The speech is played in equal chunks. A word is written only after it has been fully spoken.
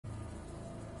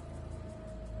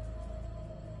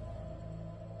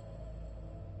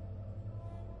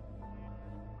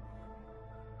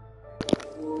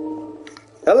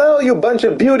Hello, you bunch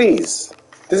of beauties.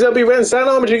 This is LB Ren, sign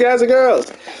on with you guys and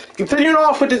girls. Continuing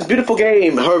off with this beautiful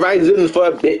game, Horizon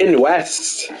Forbidden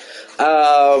West.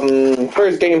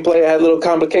 First gameplay, I had little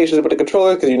complications with the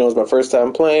controller because it's my first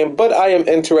time playing, but I am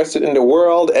interested in the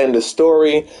world and the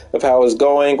story of how it's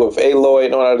going with Aloy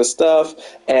and all that other stuff.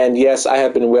 And yes, I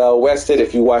have been well rested.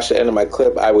 If you watch the end of my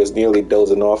clip, I was nearly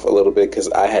dozing off a little bit because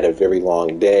I had a very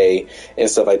long day and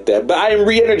stuff like that. But I am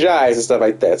re-energized and stuff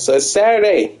like that. So it's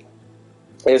Saturday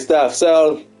and stuff.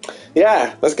 So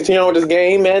yeah, let's continue on with this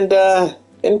game and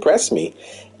impress me.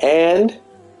 And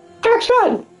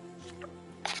action!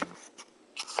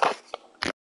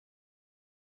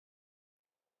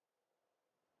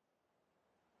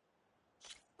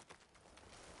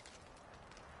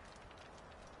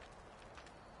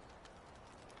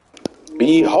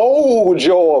 Behold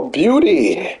your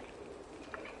beauty!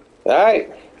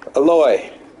 Alright,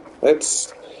 Aloy,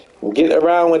 let's get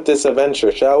around with this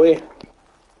adventure, shall we?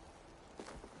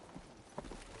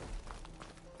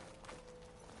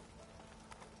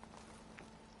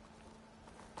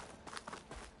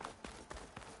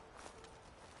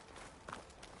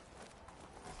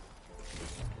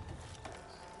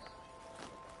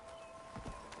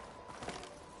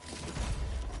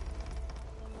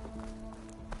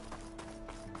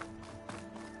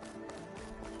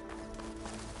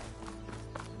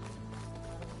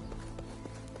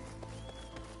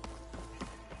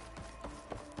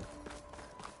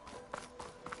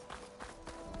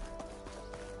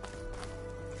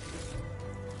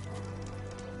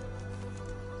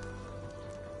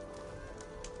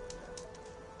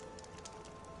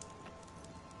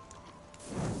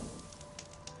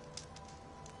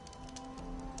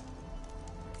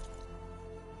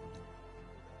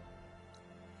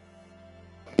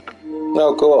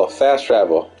 Oh, cool. Fast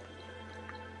travel.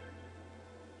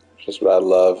 Just what I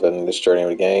love in this journey of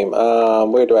the game.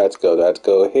 Where do I have to go? Do I have to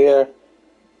go here?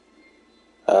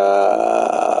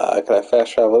 Can I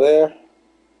fast travel there?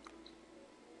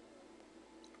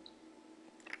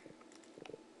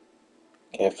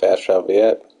 Can't fast travel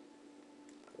yet.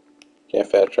 Can't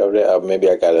fast travel there.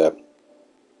 Maybe I gotta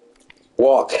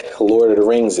walk Lord of the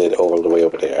Rings it over the way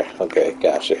over there. Okay,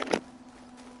 gotcha.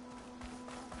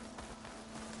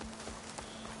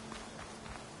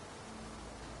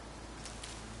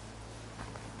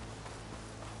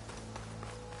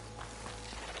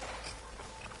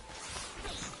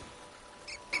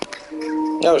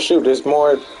 Oh shoot, there's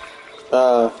more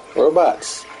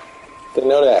robots. Didn't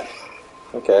know that.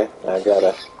 Okay, I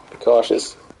gotta be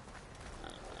cautious.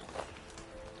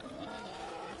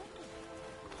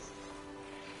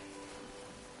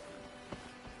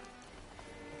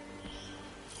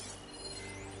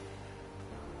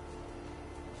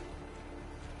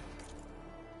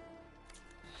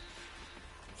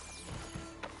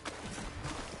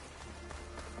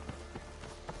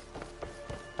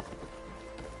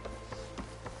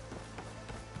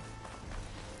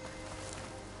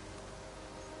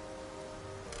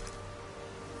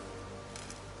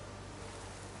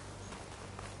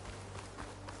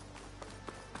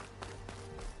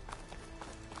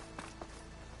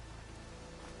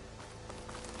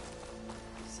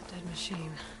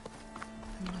 Machine.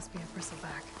 It must be a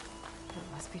bristleback.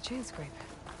 It must be chain scrape.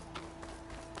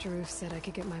 Drew said I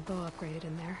could get my bow upgraded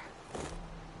in there.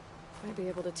 Might be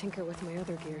able to tinker with my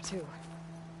other gear too.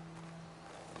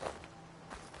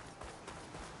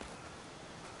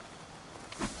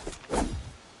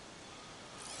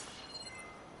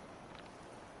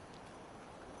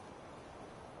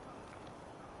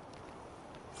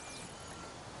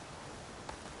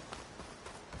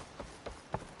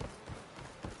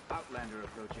 Outlander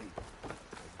approaching.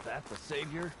 Is that the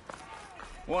Savior?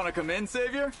 Wanna come in,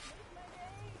 Savior?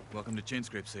 Welcome to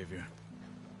Chainscrape, Savior.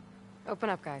 Open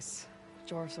up, guys.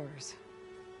 Jorv's orders.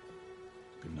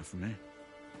 Good enough for me.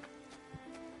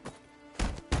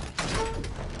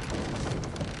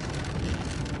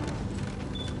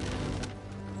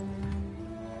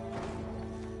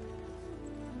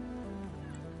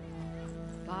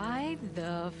 By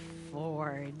the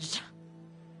Forge.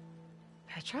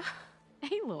 Petra?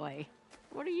 Aloy,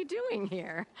 what are you doing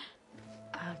here?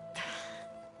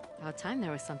 About time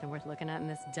there was something worth looking at in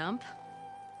this dump.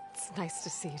 It's nice to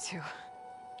see you too.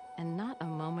 And not a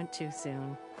moment too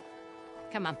soon.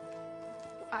 Come on.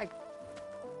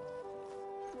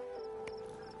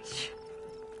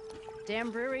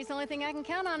 Damn brewery's the only thing I can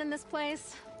count on in this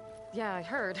place. Yeah, I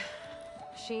heard.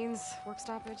 Machines, work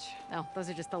stoppage. Oh, those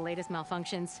are just the latest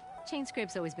malfunctions.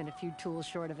 Chainscrape's always been a few tools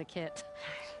short of a kit.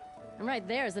 And right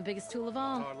there is the biggest tool of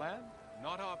all. It's our land,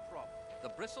 not our problem. The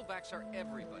bristlebacks are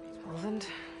everybody's problem. Roland?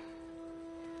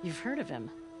 You've heard of him?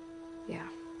 Yeah.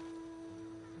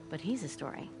 But he's a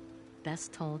story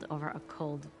best told over a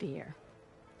cold beer.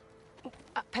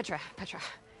 Petra.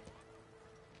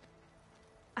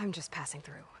 I'm just passing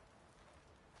through.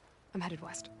 I'm headed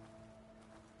west.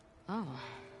 Oh.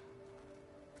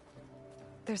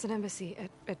 There's an embassy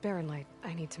at Barren Light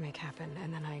I need to make happen,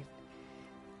 and then I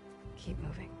keep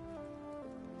moving.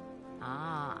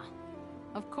 Ah,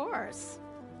 of course.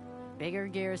 Bigger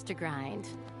gears to grind.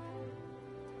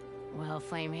 Well,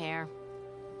 Flame Hair,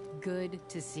 good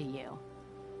to see you.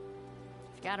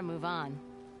 You've got to move on.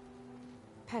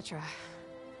 Petra.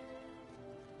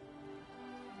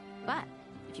 But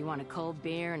if you want a cold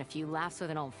beer and a few laughs with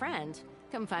an old friend,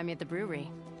 come find me at the brewery.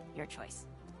 Your choice.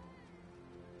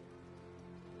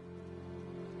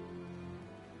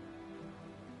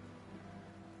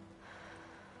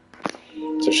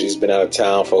 So she's been out of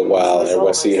town for a while, and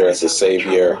everyone sees her as a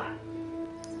savior.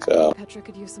 So Petra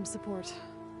could use some support.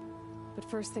 But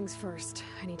first things first,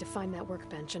 I need to find that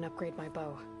workbench and upgrade my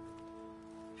bow.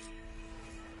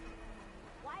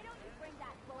 Why don't you bring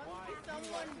that book?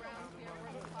 Someone round here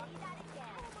will see that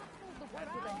again. The one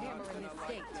with a hammer in this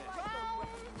state.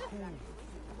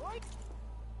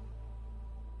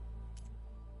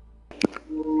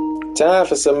 time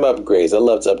for some upgrades. I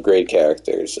love to upgrade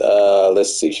characters.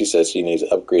 Let's see. She says she needs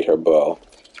to upgrade her bow.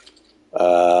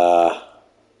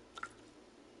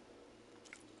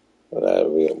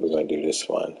 We're going to do this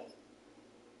one.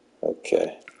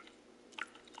 Okay.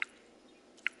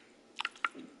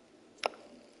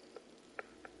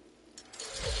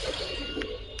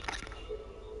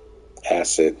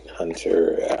 Acid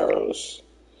Hunter arrows.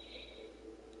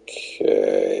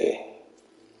 Okay.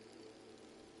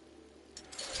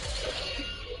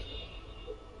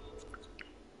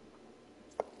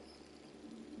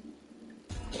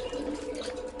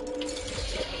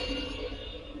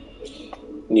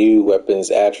 New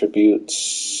weapons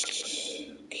attributes.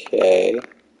 Okay.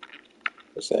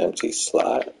 There's an empty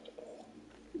slot.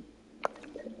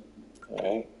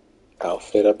 Alright.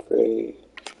 Outfit upgrade.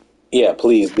 Yeah,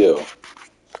 please do.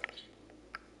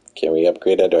 Can we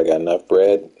upgrade that? Do I got enough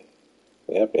bread?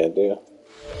 Yep, yeah, I do.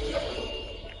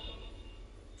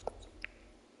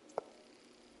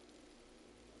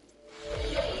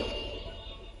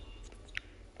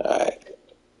 Alright.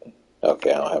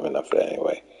 Okay, I don't have enough of that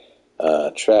anyway.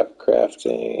 Trap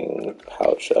crafting,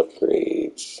 pouch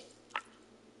upgrades.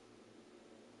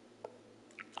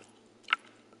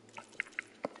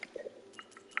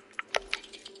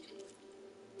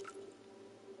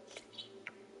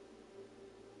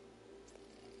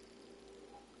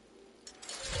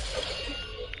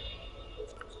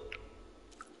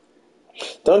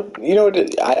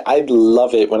 I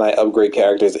love it when I upgrade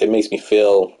characters. It makes me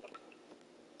feel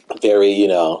very,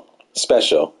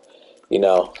 special.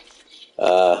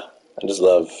 I just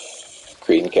love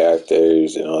creating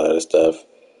characters and all that other stuff.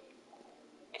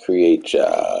 Create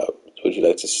job. Would you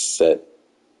like to set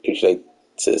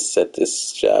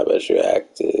this job as your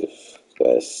active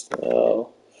quest?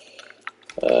 No.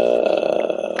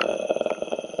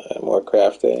 More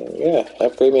crafting. Yeah,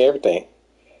 upgrade me everything.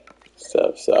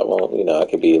 Stuff, so I won't, I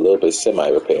could be a little bit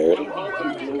semi-repaired.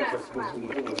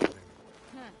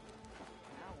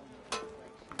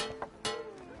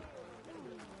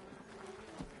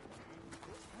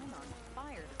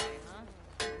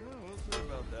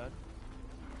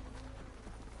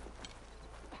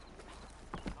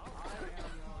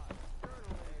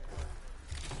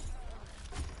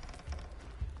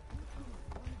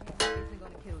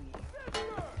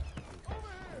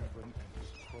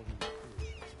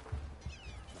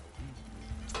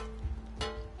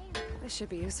 This should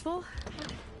be useful.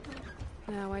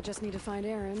 Now I just need to find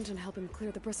Erend and help him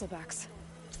clear the bristlebacks.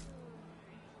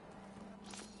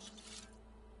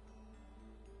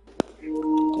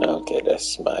 Okay,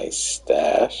 that's my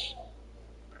stash.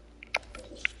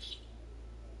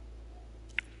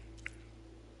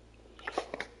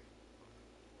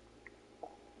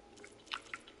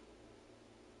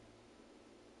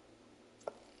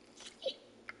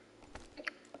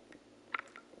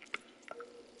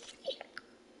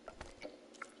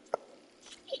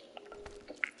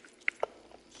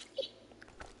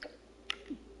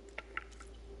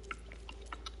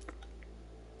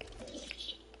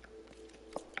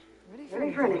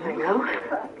 Ready for anything now?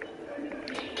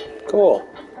 Cool.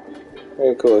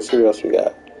 Very cool. Let's see what else we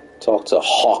got. Talk to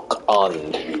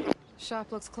Hawk-Und. Shop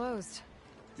looks closed.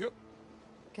 Yep.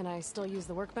 Can I still use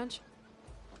the workbench?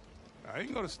 I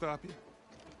ain't gonna stop you.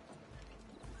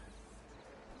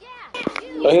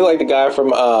 Oh, he like the guy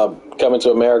from Coming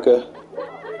to America.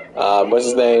 What's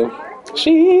his name?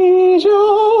 She's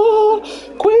your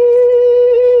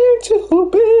queen to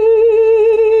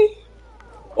be.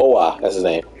 Oh, wow, that's his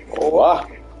name. Oh, wow.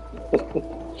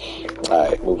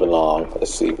 Alright, moving along.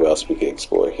 Let's see what else we can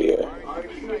explore here.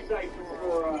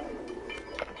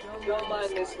 Don't mind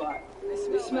this spot.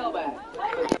 They smell bad.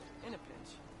 In a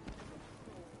pinch.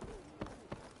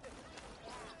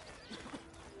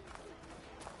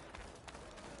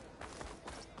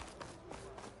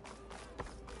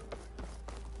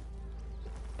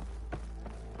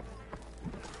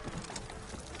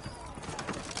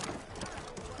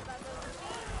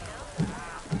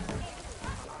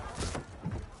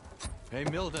 Hey,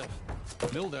 Milduff.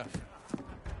 Milduff. I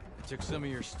took some of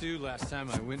your stew last time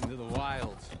I went into the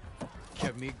wilds.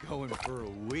 Kept me going for a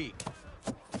week.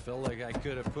 Felt like I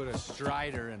could have put a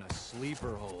strider in a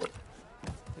sleeper hold.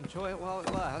 Enjoy it while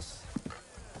it lasts.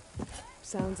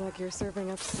 Sounds like you're serving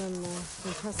up some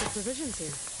impressive provisions here.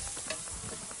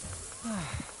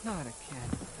 Not again.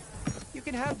 You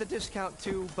can have the discount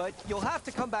too, but you'll have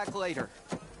to come back later.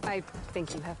 I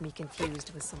think you have me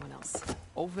confused with someone else.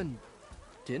 Olvin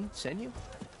didn't send you?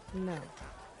 No.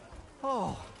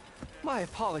 Oh, my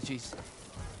apologies.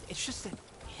 It's just that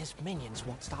his minions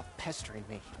won't stop pestering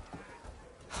me.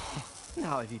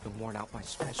 Now I've even worn out my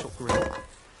special grill.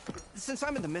 Since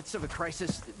I'm in the midst of a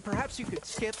crisis, perhaps you could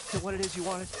skip to what it is you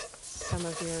wanted? Some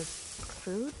of your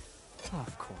food?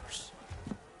 Of course.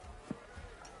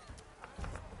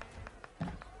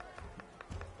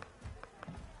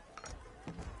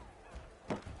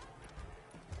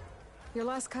 Your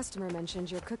last customer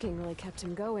mentioned your cooking really kept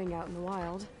him going out in the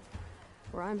wild.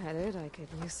 Where I'm headed, I could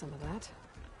use some of that.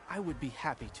 I would be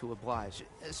happy to oblige,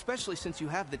 especially since you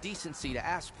have the decency to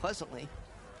ask pleasantly.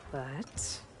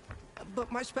 But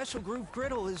my special groove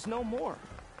griddle is no more.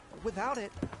 Without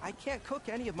it, I can't cook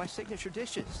any of my signature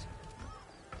dishes.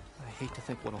 I hate to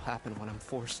think what'll happen when I'm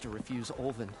forced to refuse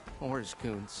Olvin or his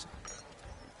goons.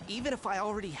 Even if I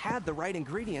already had the right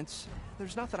ingredients,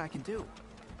 there's nothing I can do.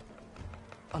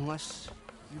 Unless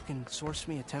you can source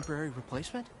me a temporary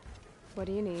replacement? What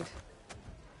do you need?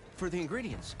 For the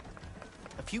ingredients,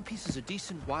 a few pieces of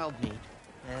decent wild meat,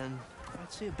 and I'd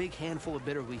say a big handful of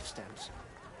bitter leaf stems.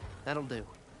 That'll do.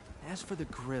 As for the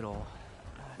griddle,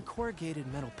 a corrugated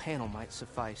metal panel might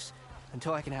suffice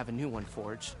until I can have a new one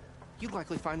forged. You'd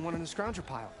likely find one in a scrounger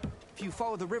pile, if you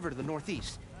follow the river to the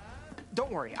northeast.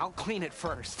 Don't worry, I'll clean it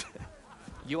first.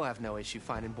 You'll have no issue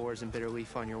finding boars and bitter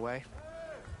leaf on your way.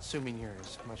 Assuming you're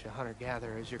as much a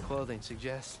hunter-gatherer as your clothing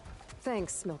suggests.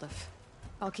 Thanks, Milduff.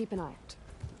 I'll keep an eye out.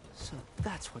 So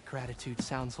that's what gratitude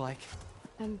sounds like.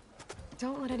 And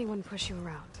don't let anyone push you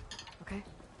around, okay?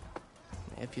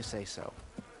 If you say so.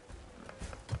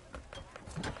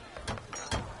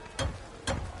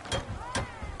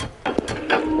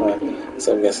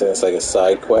 So I'm guessing it's like a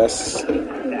side quest.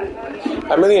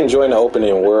 I'm really enjoying the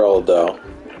opening world, though.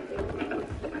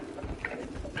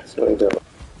 That's what I do.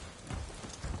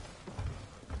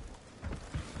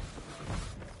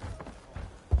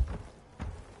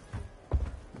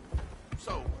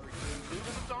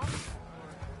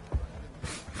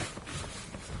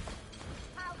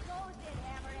 How goes it,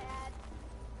 Hammerhead?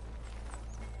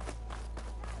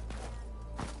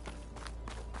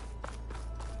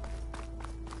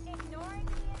 Ignoring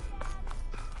me again?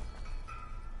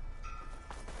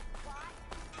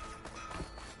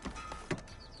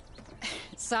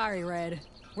 Sorry, Red.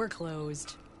 We're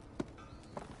closed.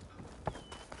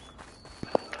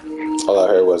 All I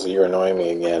heard was, you're annoying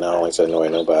me again. I don't like to annoy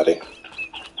nobody.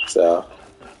 So.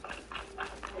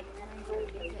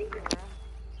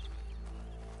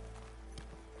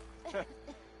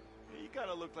 You kind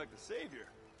of look like the savior,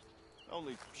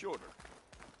 only shorter.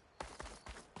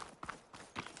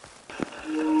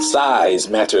 Size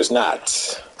matters not.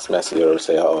 Smash Yoda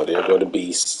say, oh, there go the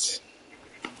beast.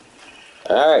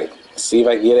 Alright, see if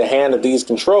I can get a hand of these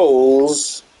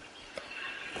controls.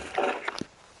 Not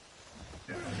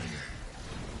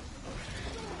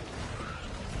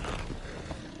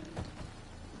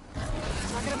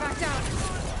gonna back down.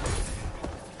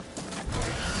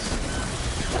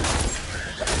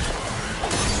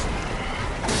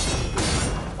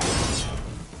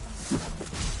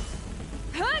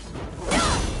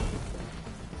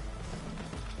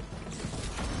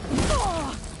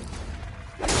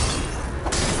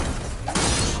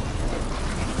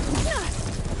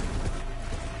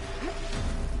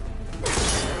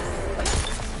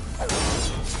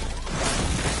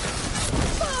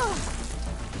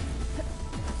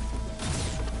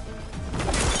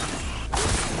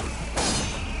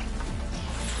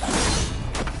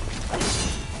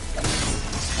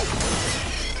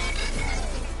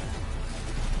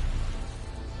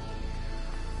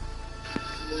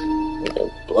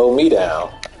 Blow me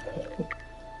down.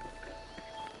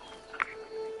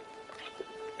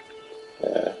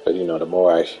 Yeah, but you know, the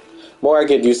more more I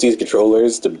get used to these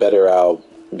controllers, the better I'll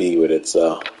be with it.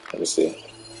 So let me see.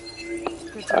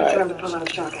 All right.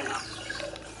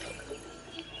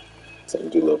 So I can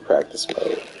do a little practice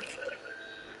mode.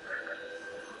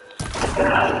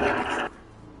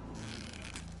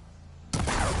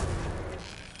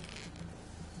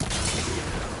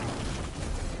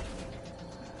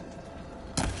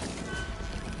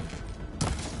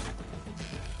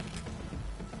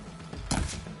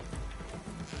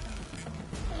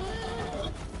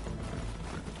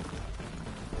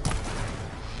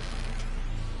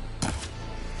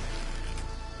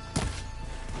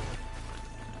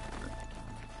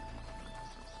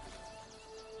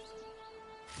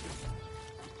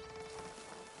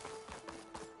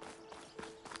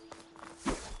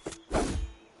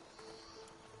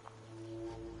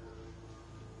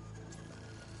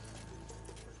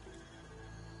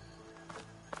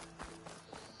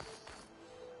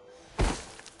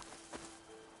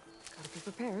 Gotta be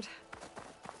prepared.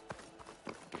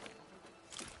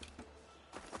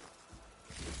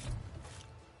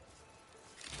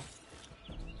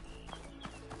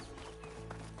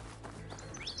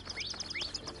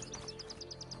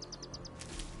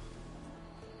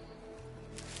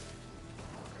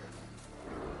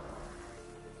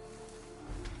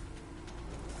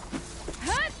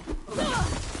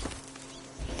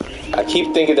 I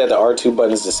keep thinking that the R2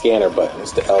 button is the scanner button.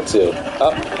 It's the L2.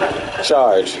 Up,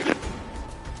 charge.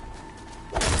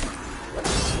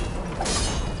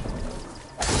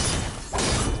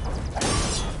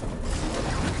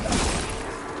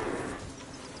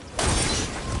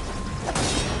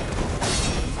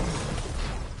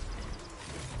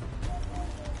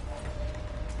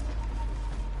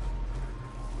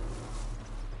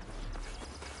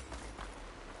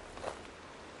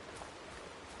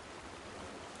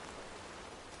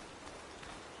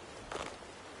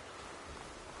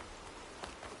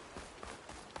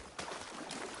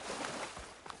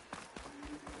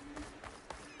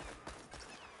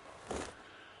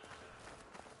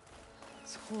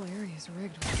 This whole area is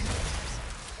rigged with cameras.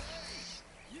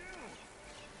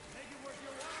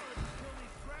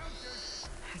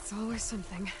 It's always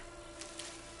something.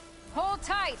 Hold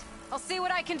tight. I'll see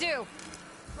what I can do.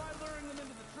 Try luring them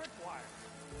into the tripwire.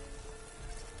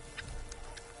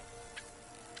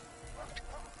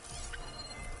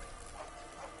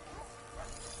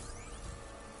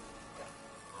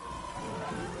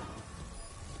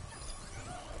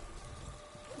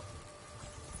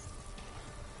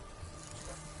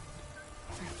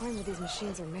 If I find where these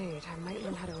machines are made, I might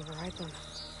learn how to override them.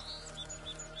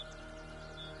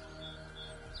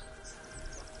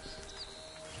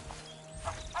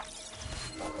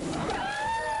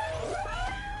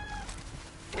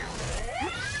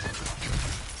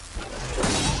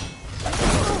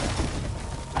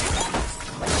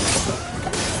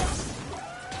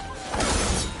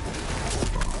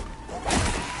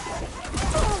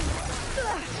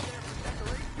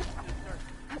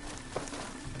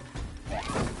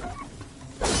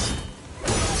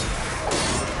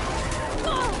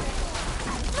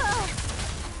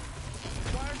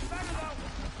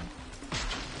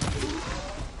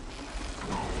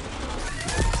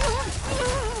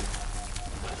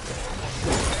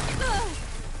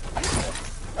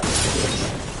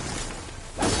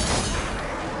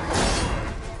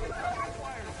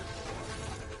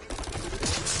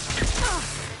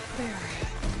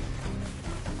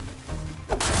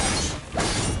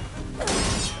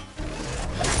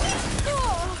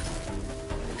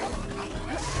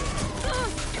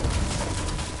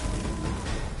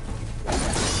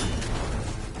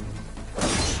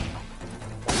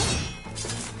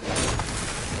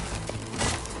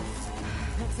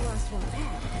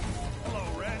 Hello,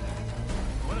 Red.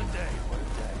 What a day, what a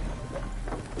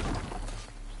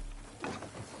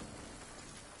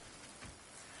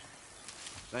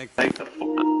day. Thank the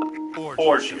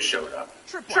Forge you showed up.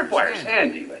 Tripwire's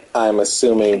handy. I'm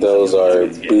assuming those are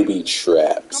booby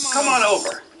traps. Come on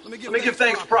over. Let me give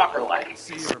things proper like.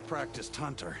 See, you're a practiced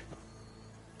hunter.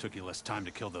 Took you less time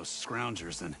to kill those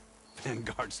scroungers than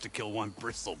vanguards to kill one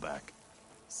bristleback.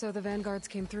 So the vanguards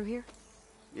came through here?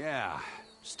 Yeah,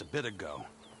 just a bit ago.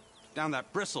 Down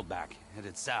that bristleback,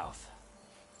 headed south.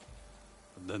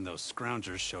 But then those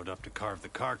scroungers showed up to carve the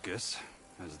carcass,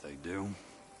 as they do.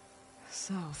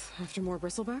 South, after more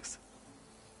bristlebacks?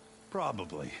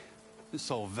 Probably. This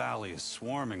whole valley is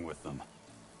swarming with them.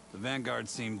 The vanguard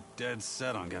seemed dead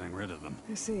set on getting rid of them.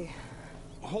 I see.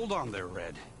 Hold on there,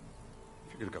 Red.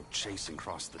 If you're gonna go chasing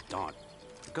across the Daunt,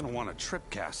 you're gonna want a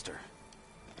tripcaster.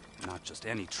 Not just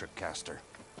any tripcaster.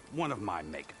 One of my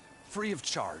make. Free of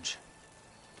charge.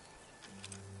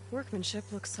 Workmanship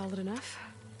looks solid enough.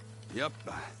 Yep.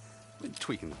 Been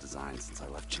tweaking the design since I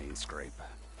left Chain Scrape.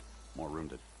 More room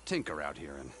to tinker out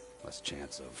here and less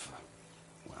chance of,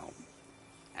 well,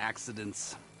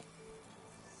 accidents.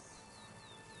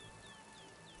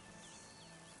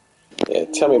 Yeah,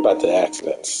 tell me about the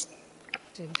accidents.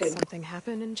 Did something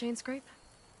happen in Chain Scrape?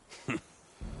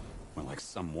 More like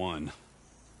someone.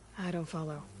 I don't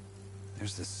follow.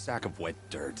 There's this sack of wet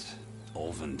dirt,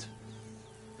 Olvend.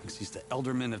 Thinks he's the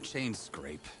Elderman of Chain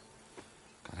Scrape.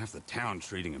 Got half the town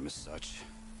treating him as such.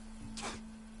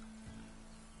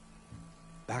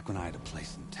 Back when I had a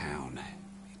place in town,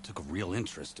 he took a real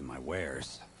interest in my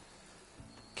wares.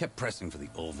 Kept pressing for the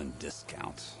Olvend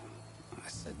discount. I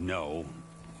said no.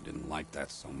 He didn't like that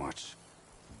so much.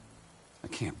 I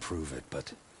can't prove it,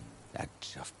 but that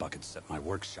chuff bucket set my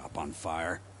workshop on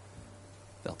fire.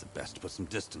 Felt it best to put some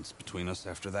distance between us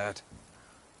after that.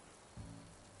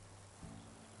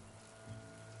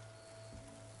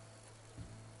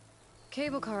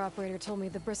 Cable car operator told me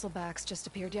the bristlebacks just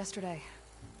appeared yesterday.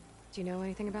 Do you know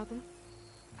anything about them?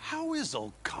 How is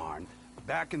old Karn?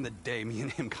 Back in the day, me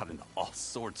and him got into all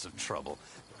sorts of trouble.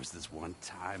 There was this one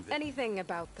time that... Anything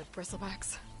about the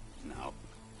bristlebacks? No.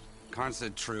 Karn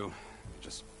said true.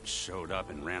 Just showed up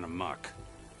and ran amok.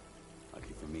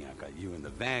 Lucky for me, I've got you and the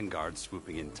Vanguard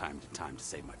swooping in time to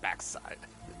save my backside.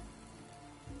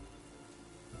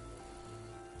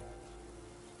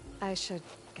 I should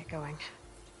get going.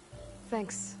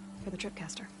 Thanks for the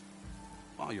tripcaster.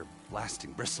 While you're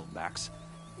blasting bristlebacks,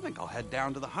 I think I'll head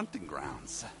down to the hunting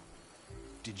grounds.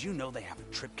 Did you know they have a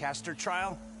tripcaster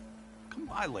trial? Come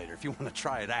by later if you want to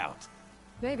try it out.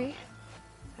 Maybe.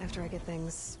 After I get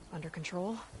things under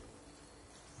control.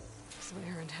 So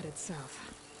Aaron headed south.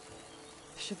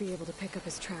 Should be able to pick up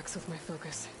his tracks with my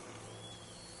focus.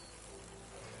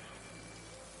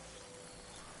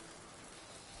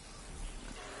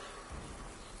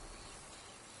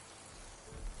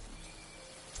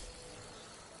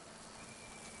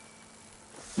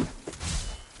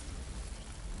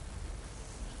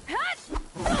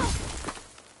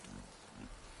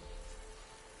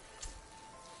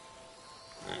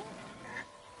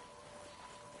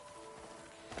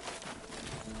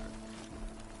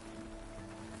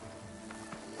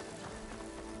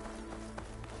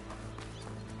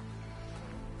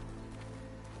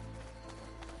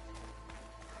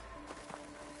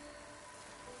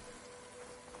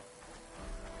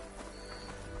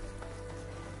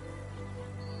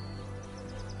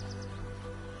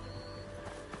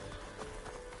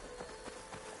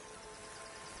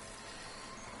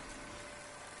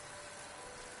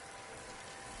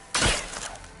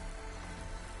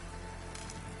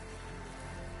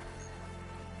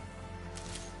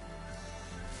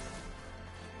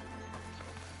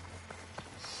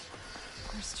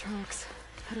 There's tracks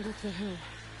headed up the hill.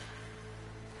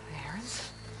 The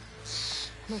Errands?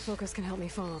 My focus can help me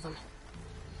follow them.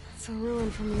 It's a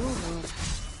ruin from the old world.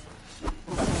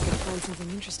 Hopefully I can find something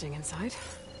interesting inside.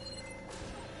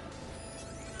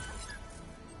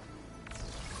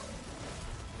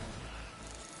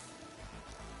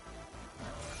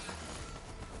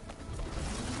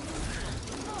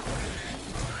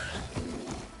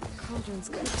 Cauldrons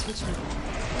could teach me.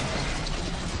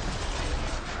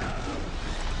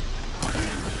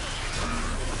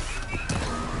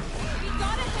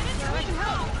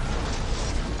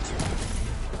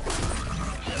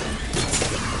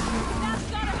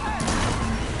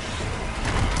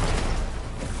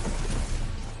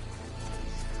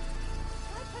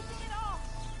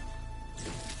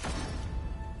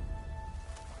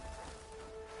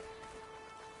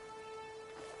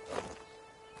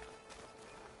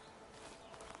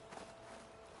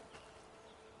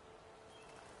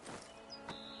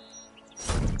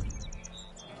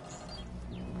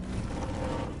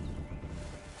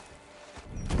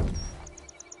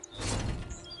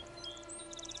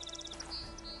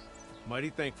 Mighty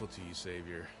thankful to you,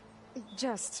 Savior.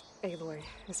 Just Aloy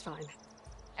is fine.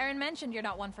 Aaron mentioned you're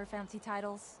not one for fancy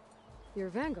titles. You're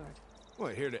Vanguard. Well,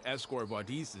 here to escort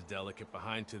Wadiz's delicate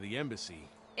behind to the embassy.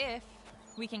 If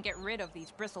we can get rid of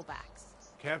these bristlebacks.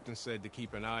 Captain said to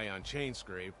keep an eye on Chain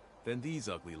Scrape, then these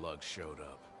ugly lugs showed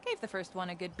up. Gave the first one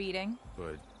a good beating.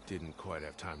 But didn't quite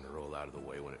have time to roll out of the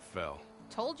way when it fell.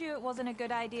 Told you it wasn't a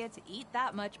good idea to eat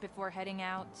that much before heading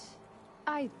out.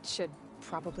 I should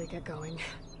probably get going.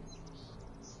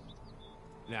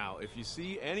 Now, if you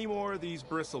see any more of these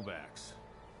bristlebacks...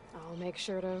 I'll make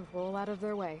sure to roll out of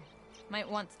their way. Might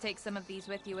want to take some of these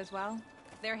with you as well.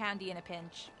 They're handy in a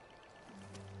pinch.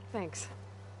 Thanks.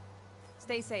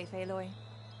 Stay safe, Aloy.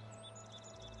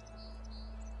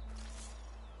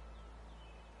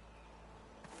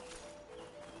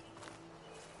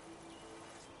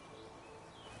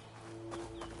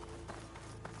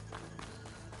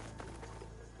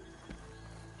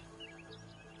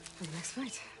 for the next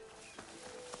fight.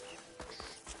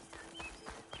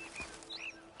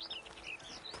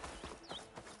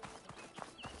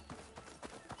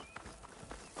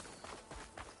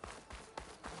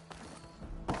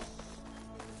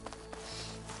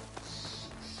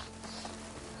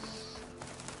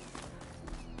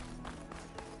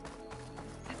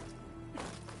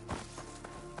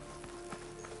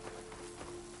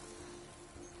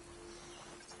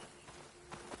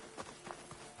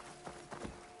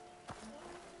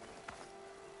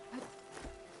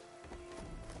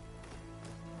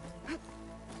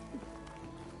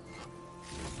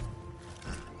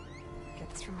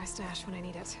 From my stash when I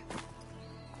need it.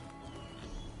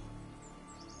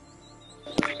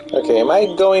 Okay, am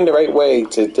I going the right way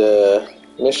to the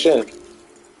mission?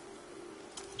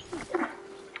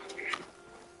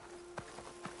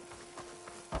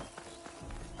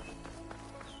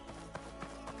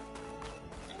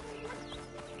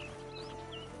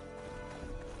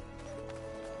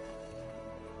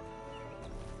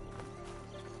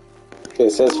 Okay,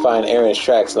 it says find Aaron's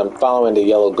tracks, and I'm following the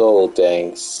yellow gold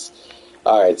things.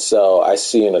 Alright, so I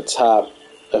see in the top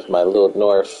of my little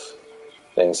north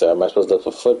thing, so am I supposed to look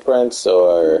for footprints,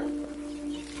 or...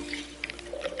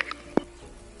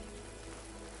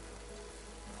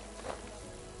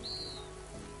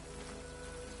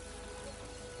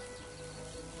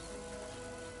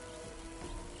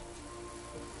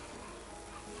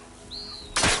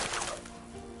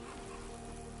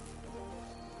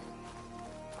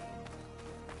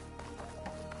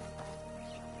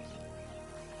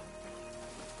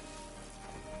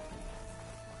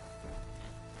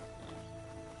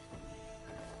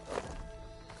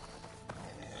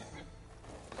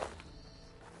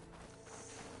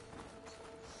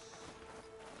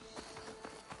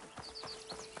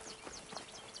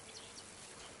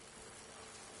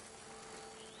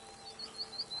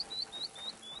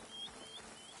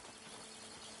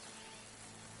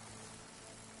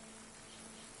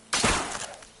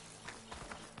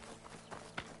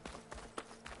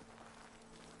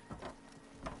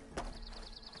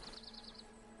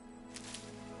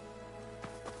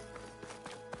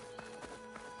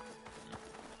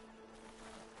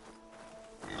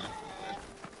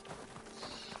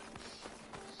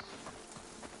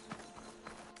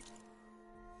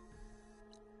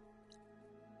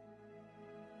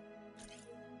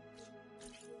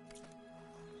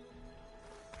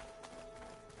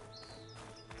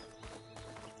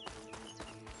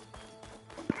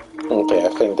 Okay, I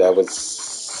think that was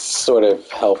sort of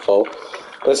helpful.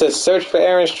 But it says search for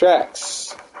Aaron's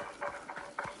tracks.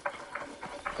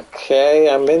 Okay,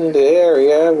 I'm in the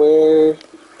area. Where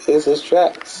is his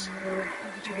tracks?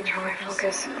 Redraw my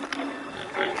focus.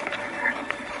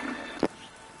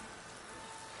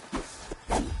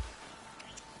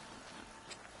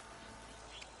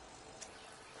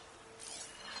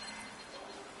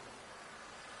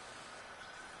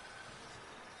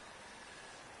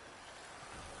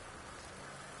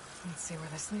 Let's see where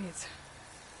this leads.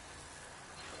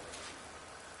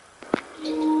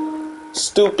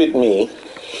 Stupid me.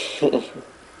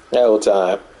 That whole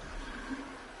time.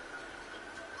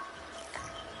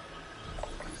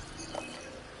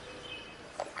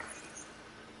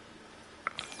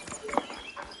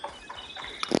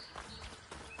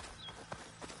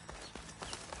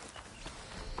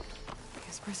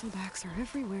 These bristlebacks are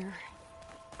everywhere.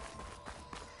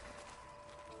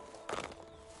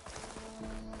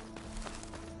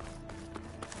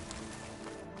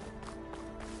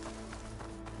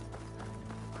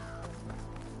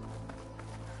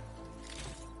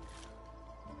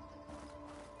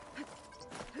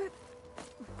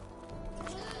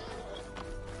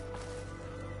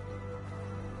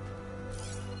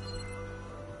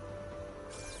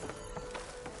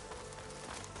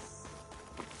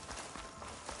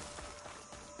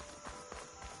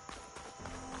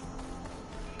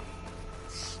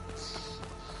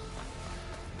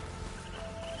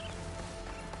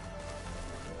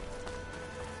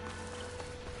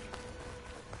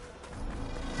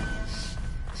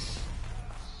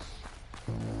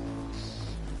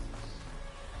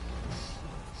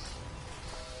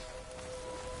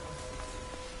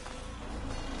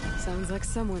 Sounds like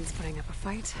someone's putting up a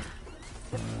fight.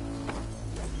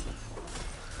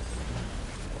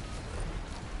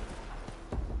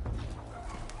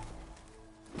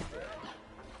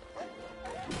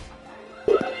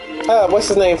 What's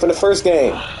his name from the first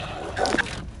game?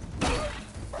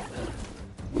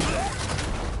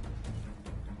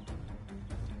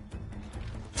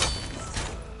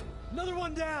 Another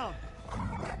one down.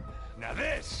 Now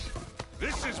this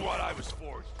is what I was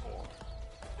forged for.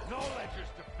 No ledgers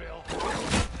to fill.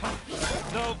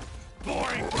 No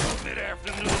boring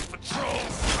mid-afternoon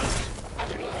patrols.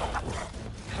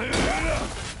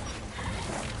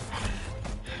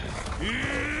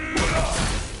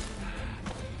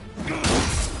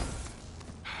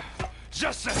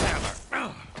 Just a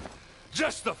hammer.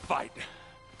 Just the fight.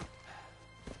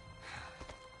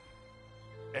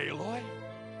 Aloy?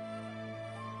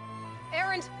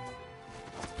 Errand!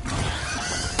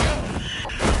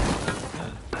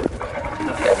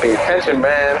 Pay attention,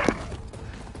 man.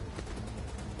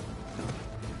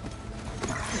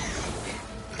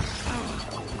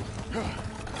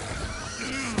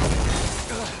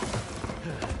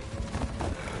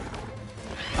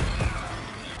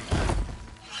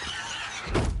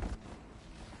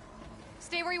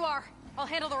 Stay where you are. I'll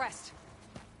handle the rest.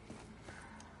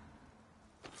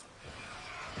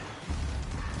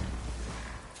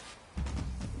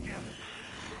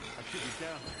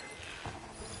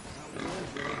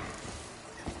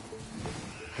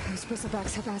 Those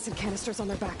bristlebacks have acid canisters on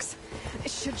their backs.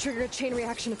 It should trigger a chain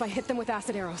reaction if I hit them with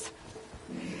acid arrows.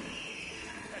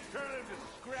 Turn them to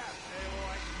scrap,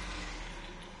 Aloy.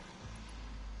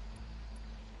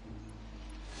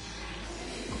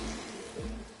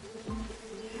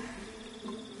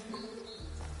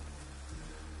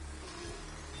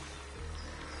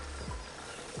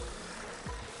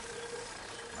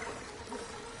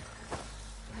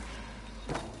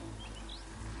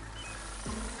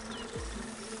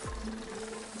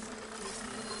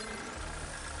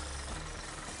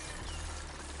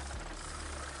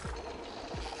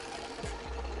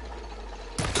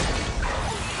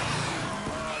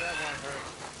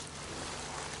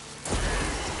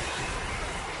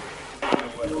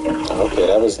 Okay,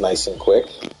 that was nice and quick.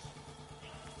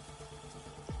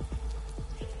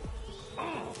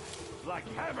 Like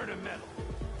hammer to metal.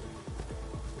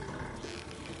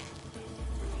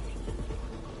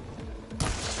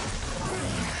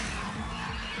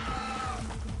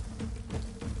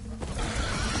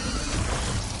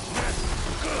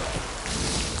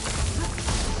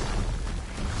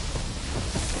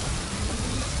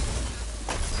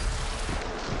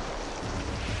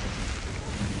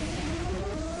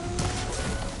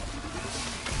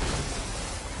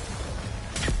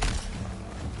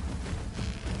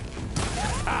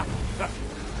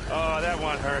 Oh, that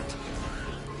one hurt.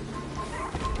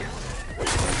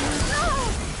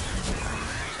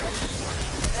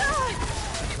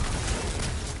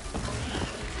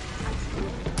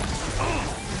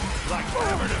 Like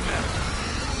hammer to metal.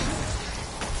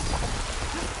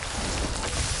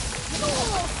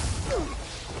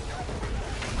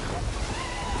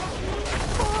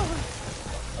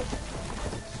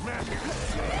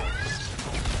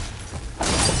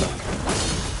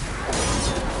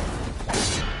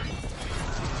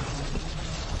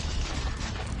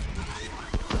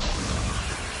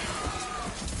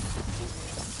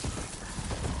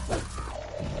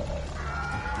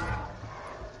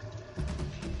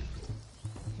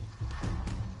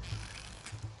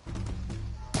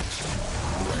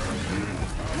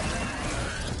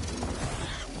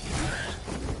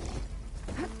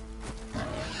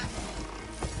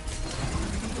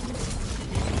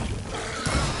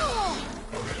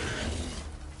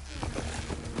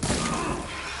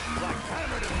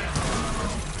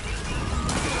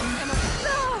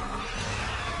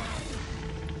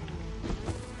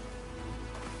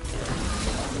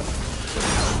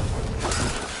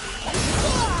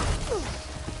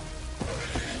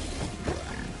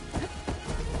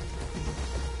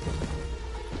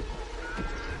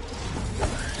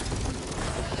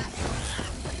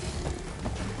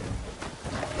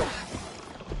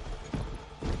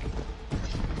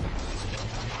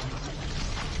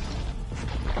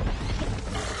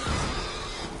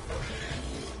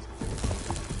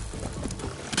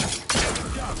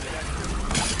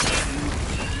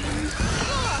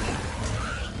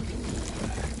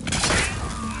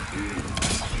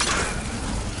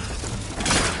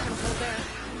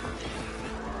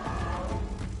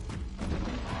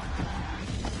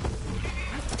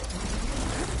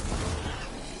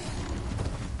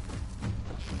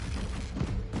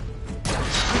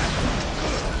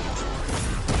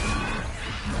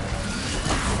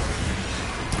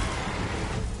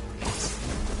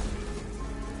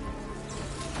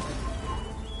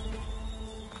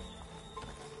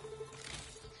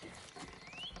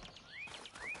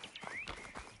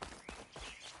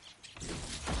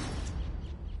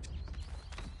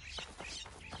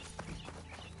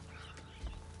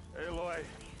 Aloy,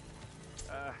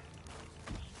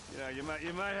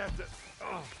 you might have to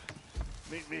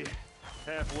meet me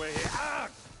halfway here. Ah!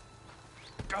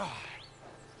 God.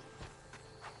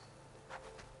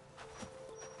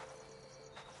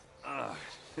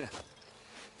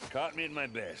 Caught me at my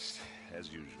best, as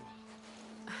usual.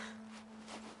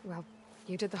 Well,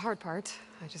 you did the hard part.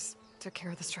 I just took care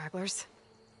of the stragglers.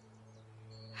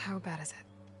 How bad is it?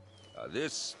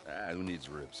 Who needs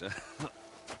ribs, huh?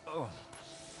 Oh,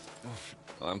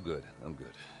 I'm good. I'm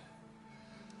good.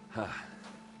 Huh.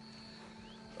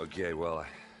 Okay, well,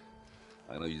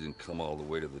 I know you didn't come all the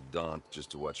way to the Daunt just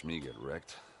to watch me get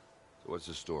wrecked. So what's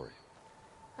the story?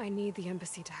 I need the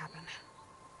embassy to happen,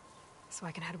 so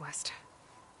I can head west.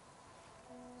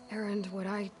 Erend, what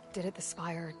I did at the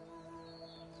Spire,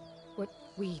 what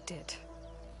we did,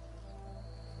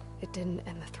 it didn't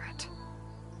end the threat.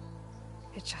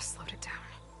 It just slowed it down.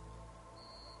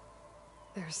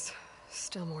 There's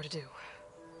still more to do.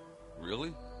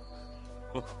 Really?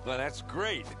 Well, that's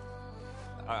great.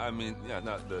 I mean, yeah,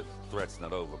 not the threat's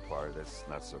not over part. That's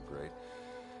not so great.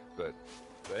 But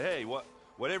hey,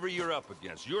 whatever you're up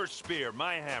against, your spear,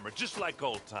 my hammer, just like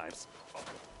old times.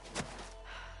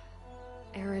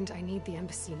 Erend, I need the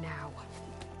embassy now.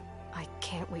 I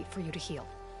can't wait for you to heal.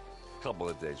 Couple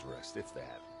of days rest, if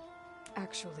that.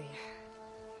 Actually,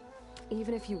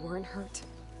 even if you weren't hurt,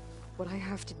 what I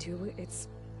have to do, it's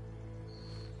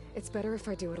better if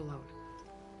I do it alone.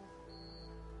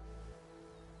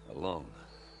 Alone?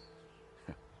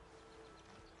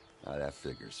 Now that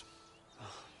figures.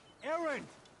 Erend!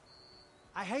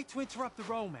 I hate to interrupt the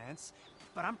romance,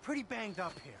 but I'm pretty banged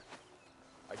up here.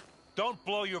 Don't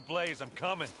blow your blaze, I'm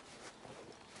coming.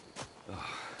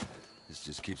 Oh, this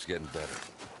just keeps getting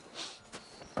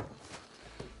better.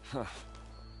 Huh.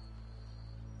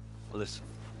 Listen,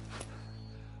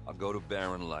 I'll go to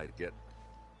Barren Light, get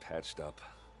patched up.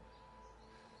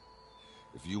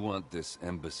 If you want this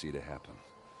embassy to happen,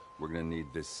 we're gonna need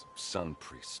this sun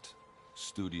priest,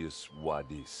 Studius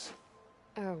Wadis.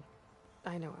 Oh,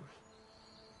 I know him.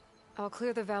 I'll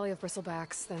clear the Valley of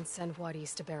Bristlebacks, then send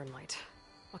Wadis to Barren Light.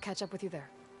 I'll catch up with you there.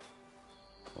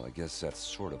 Well, I guess that's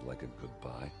sort of like a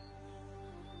goodbye.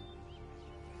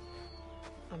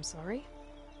 I'm sorry?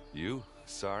 You?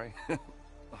 Sorry? Ugh.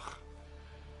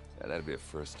 Yeah, that'd be a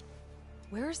first.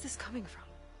 Where is this coming from?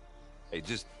 Hey,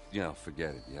 just,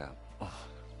 forget it, yeah. Ugh.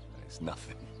 It's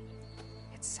nothing.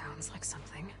 It sounds like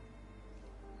something.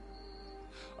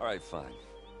 All right, fine.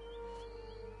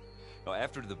 Now,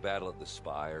 after the Battle at the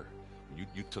Spire,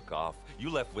 you took off. You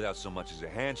left without so much as a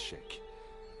handshake.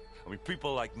 I mean,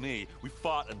 people like me, we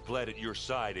fought and bled at your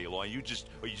side, Aloy. You just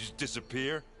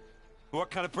disappear?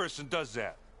 What kind of person does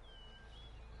that?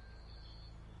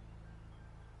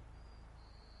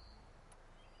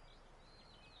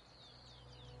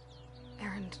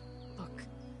 Erend, look.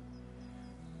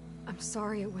 I'm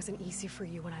sorry it wasn't easy for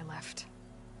you when I left.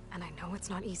 And I know it's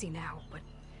not easy now, but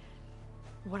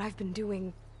what I've been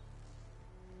doing...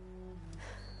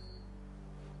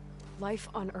 Life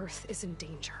on Earth is in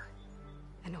danger.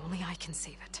 And only I can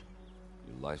save it.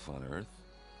 Your life on Earth?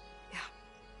 Yeah.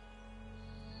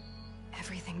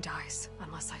 Everything dies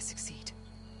unless I succeed.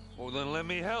 Well, then let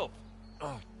me help.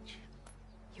 Oh.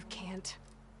 You can't.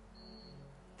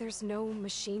 There's no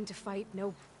machine to fight,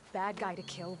 no bad guy to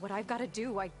kill. What I've got to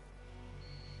do, I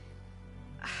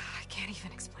can't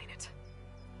even explain it.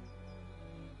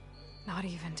 Not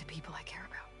even to people I care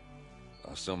about.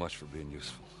 Oh, so much for being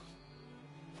useful.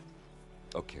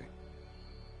 Okay.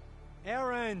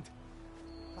 Erend!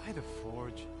 By the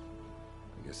forge.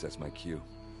 I guess that's my cue.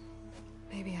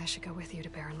 Maybe I should go with you to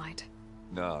Barren Light.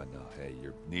 No, hey,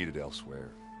 you're needed elsewhere.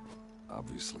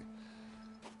 Obviously.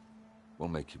 We'll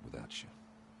make it without you.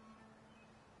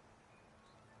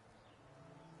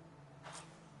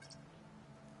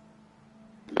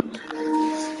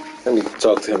 Let me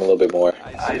talk to him a little bit more.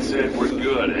 I said we're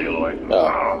good, Aloy.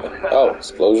 Oh,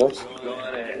 explosions? Go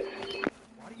on ahead.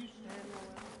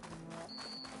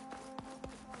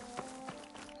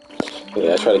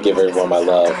 Yeah, I try to give everyone my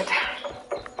love.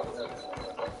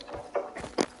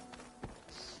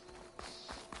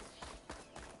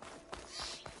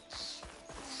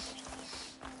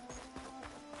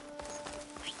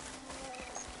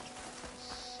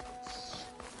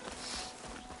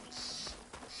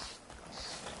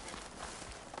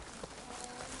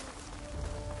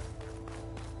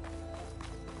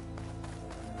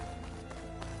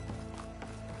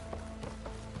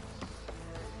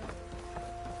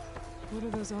 What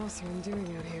are those Oseram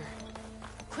doing out here?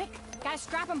 Quick! Gotta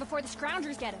scrap him before the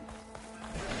Scroungers get him.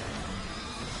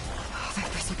 Oh,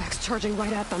 that bristleback's charging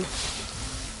right at them.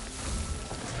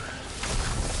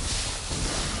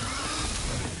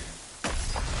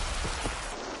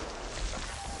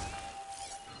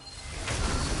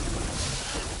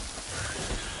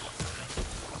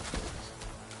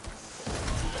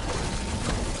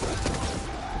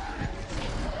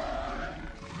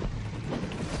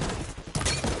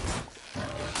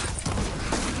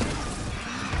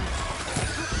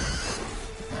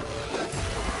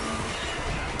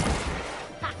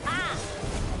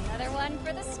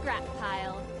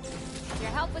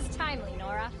 help was timely,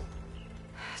 Nora.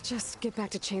 Just get back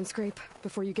to Chainscrape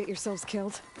before you get yourselves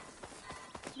killed.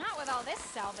 Not with all this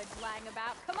salvage lying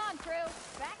about. Come on, crew.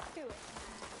 Back to it.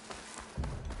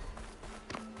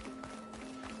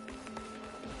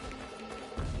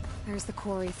 There's the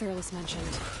quarry Thurles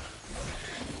mentioned.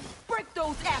 Break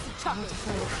those acid chuckers!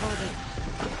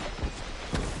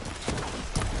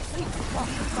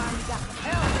 Finally got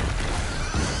some help.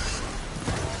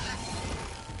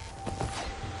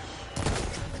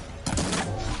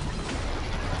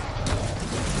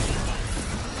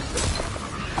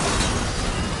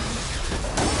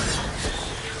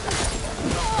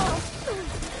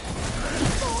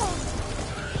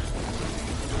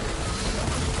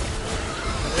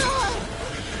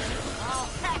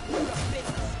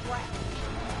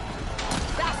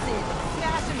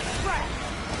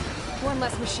 One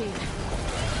less machine.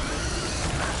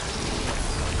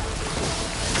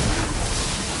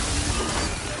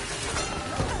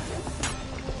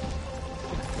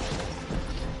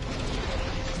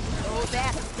 Those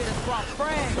acid spitters brought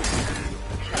friends.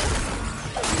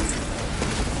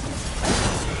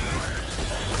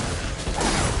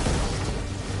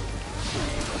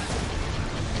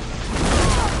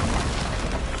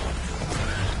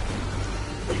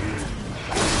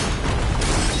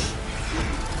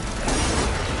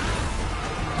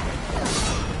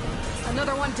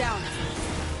 Another one down.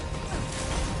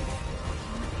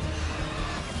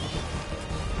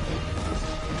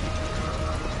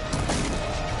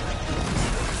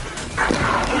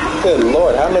 Good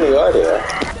lord, how many are there?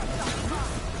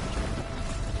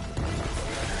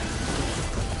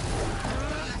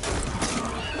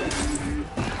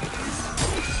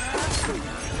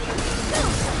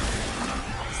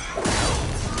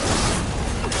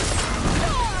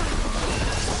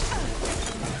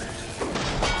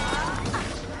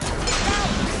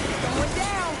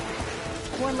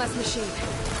 One less machine.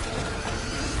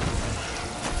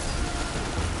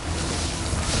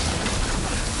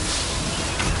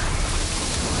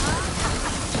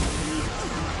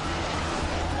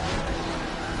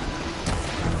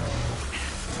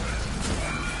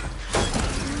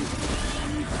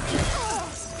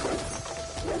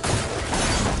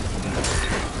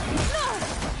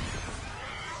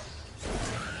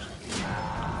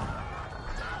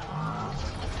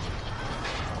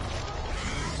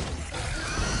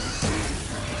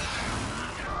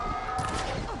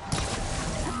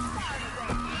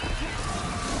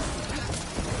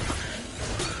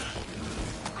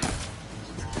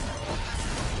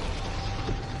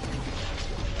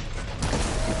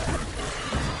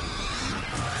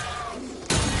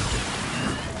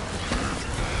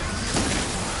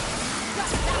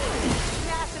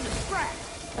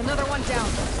 Another one down.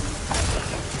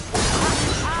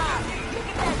 Look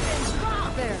at that thing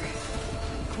drop! There.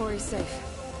 Quarry's safe.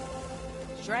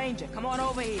 Stranger, come on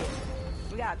over here.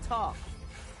 We gotta talk.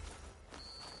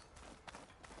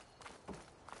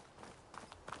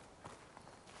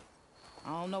 I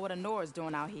don't know what Honora's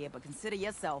doing out here, but consider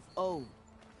yourself owed.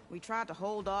 We tried to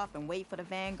hold off and wait for the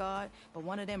Vanguard, but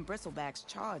one of them bristlebacks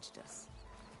charged us.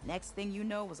 Next thing you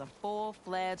know was a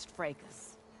full-fledged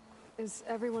fracas. Is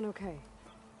everyone okay?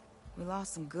 We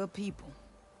lost some good people,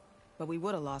 but we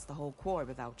would have lost the whole quarry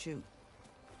without you.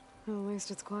 Well, at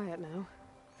least it's quiet now.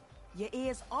 Your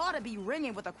ears ought to be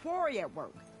ringing with a quarry at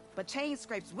work, but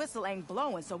Chainscrape's whistle ain't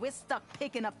blowing, so we're stuck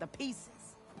picking up the pieces.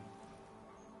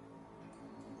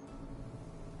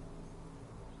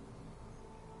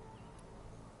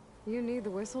 You need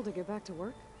the whistle to get back to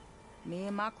work? Me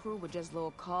and my crew were just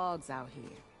little cogs out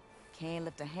here. Can't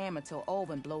lift a hammer till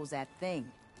Olvin blows that thing.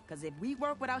 Cause if we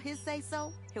work without his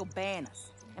say-so, he'll ban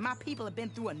us. And my people have been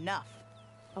through enough.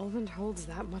 Olvin holds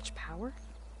that much power?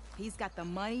 He's got the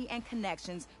money and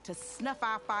connections to snuff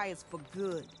our fires for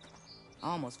good.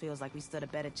 Almost feels like we stood a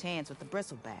better chance with the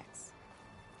bristlebacks.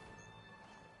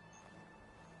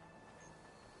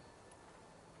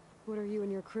 What are you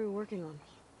and your crew working on?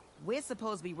 We're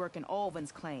supposed to be working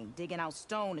Olvin's claim, digging out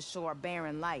stone to show our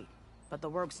barren light. But the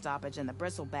work stoppage and the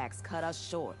bristlebacks cut us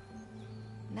short.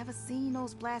 Never seen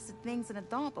those blasted things in a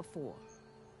Daunt before.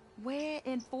 Where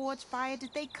in Forge Fire did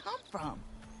they come from?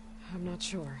 I'm not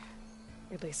sure.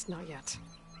 At least not yet.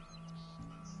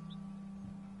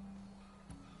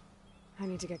 I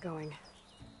need to get going.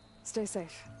 Stay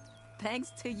safe.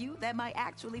 Thanks to you, that might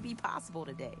actually be possible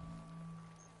today.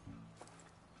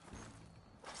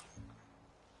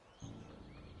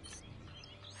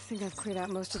 I think I've cleared out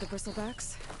most of the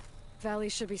bristlebacks. Valley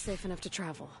should be safe enough to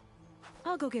travel.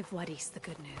 I'll go give Wadis the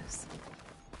good news.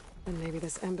 Then maybe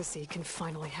this embassy can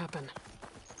finally happen.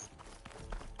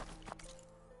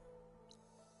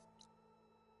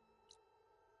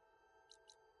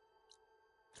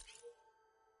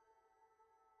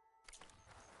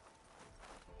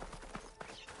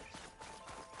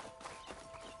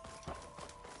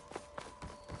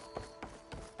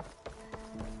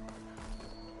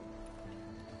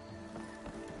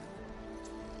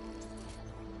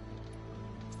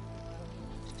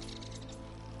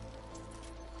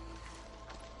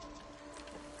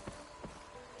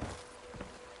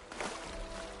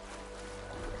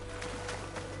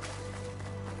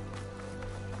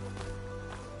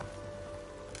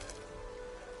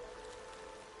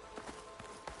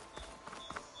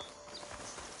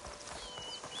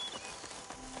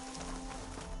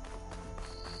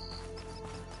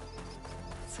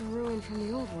 a ruin from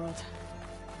the old world.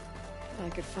 I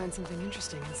could find something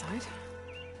interesting inside.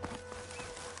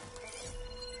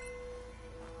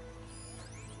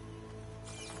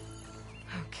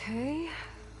 Okay,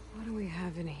 what do we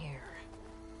have in here?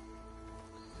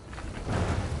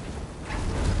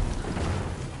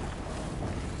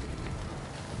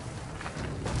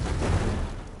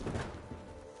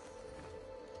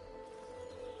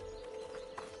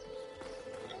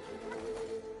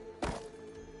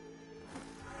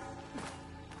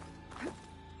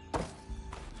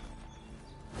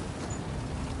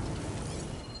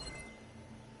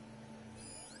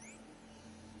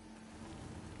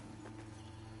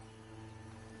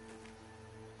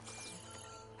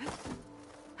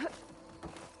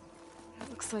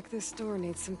 Looks like this door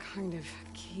needs some kind of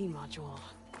key module.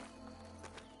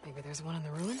 Maybe there's one in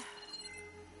the ruin?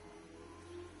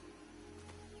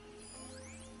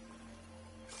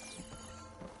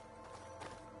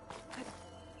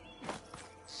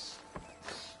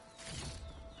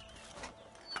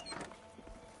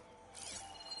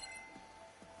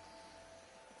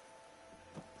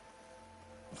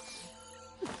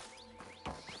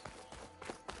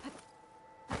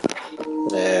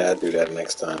 Yeah, I'll do that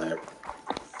next time.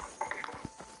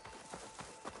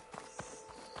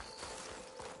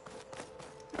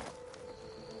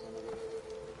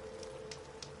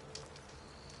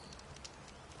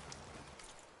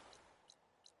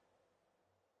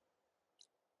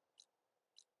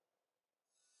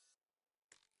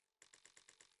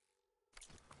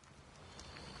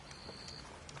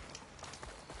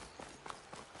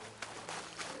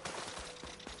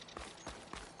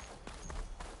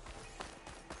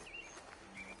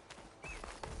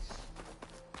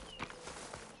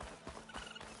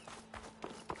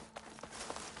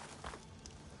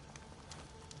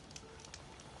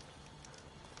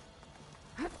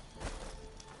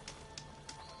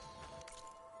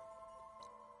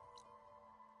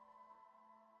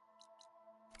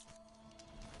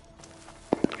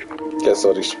 Guess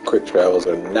all these quick travels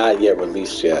are not yet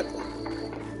released yet.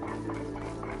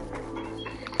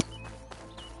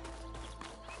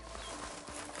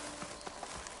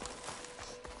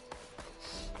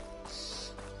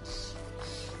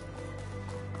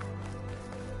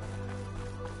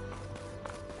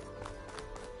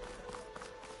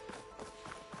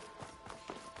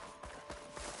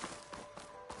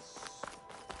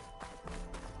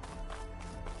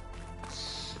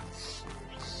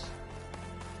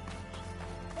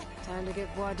 Time to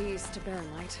get Wadis to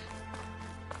Barrenlight.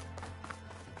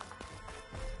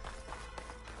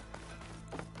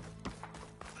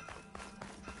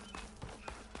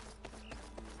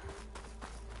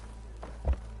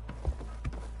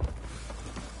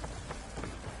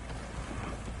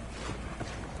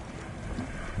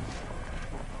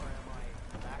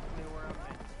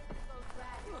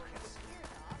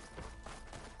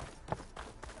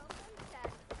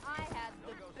 I had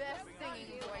the best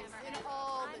singing voice in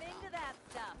all the... I'm into that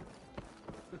stuff.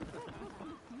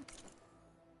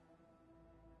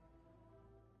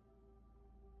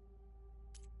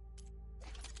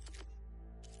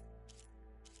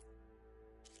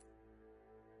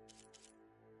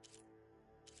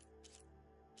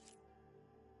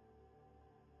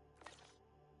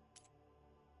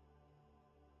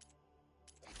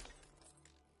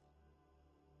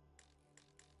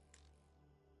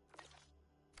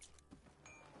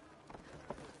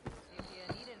 If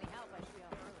you need any help, I should be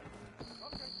on early.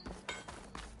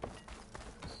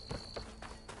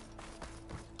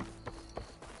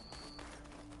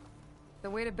 The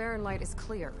way to Barrenlight is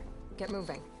clear. Get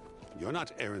moving. You're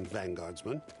not errand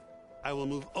vanguardsman. I will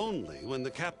move only when the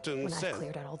captain When says... I've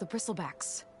cleared out all the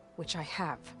bristlebacks, which I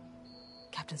have.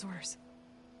 Captain's orders.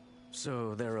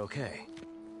 So they're okay?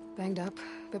 Banged up,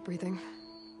 but breathing.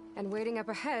 And waiting up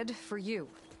ahead for you.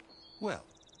 Well,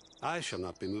 I shall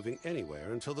not be moving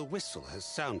anywhere until the whistle has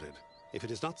sounded. If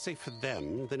it is not safe for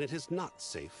them, then it is not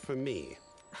safe for me.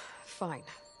 Fine.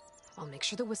 I'll make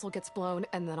sure the whistle gets blown,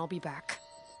 and then I'll be back.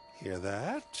 Hear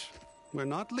that? We're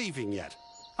not leaving yet.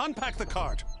 Unpack the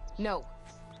cart! No.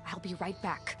 I'll be right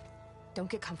back. Don't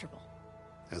get comfortable.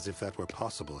 As if that were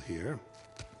possible here.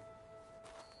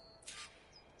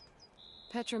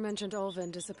 Petra mentioned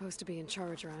Olvind is supposed to be in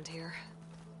charge around here.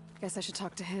 Guess I should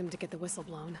talk to him to get the whistle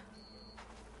blown.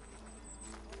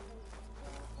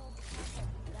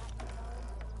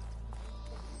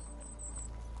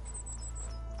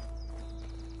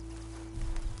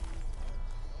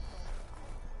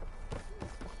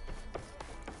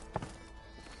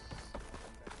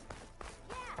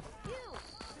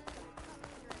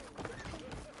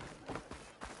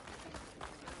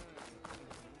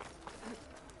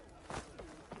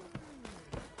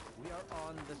 We are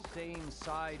on the same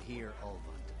side here,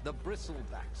 Ulvund. The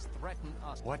bristlebacks threaten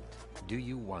us. What do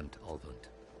you want, Ulvund?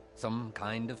 Some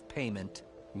kind of payment?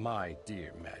 My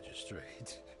dear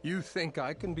magistrate, you think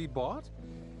I can be bought?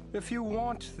 If you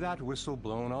want that whistle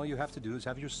blown, all you have to do is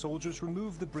have your soldiers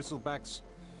remove the bristlebacks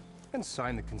and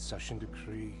sign the concession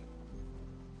decree.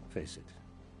 Face it,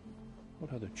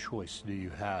 what other choice do you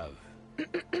have?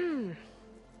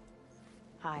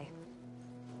 Hi.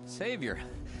 Savior,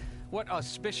 what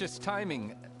auspicious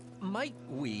timing. Might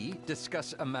we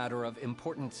discuss a matter of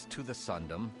importance to the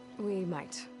Sundom? We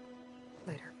might.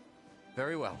 Later.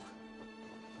 Very well.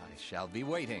 I shall be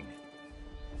waiting.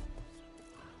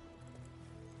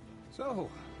 So,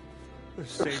 the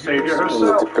Savior herself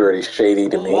looked pretty shady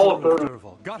to me.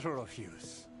 Gutter of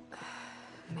use.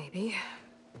 Maybe.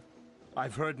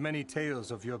 I've heard many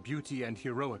tales of your beauty and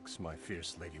heroics, my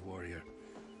fierce lady warrior.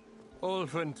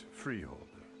 Ulvund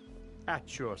Freeholder,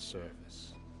 at your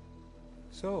service.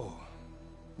 So,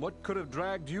 what could have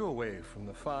dragged you away from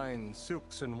the fine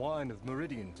silks and wine of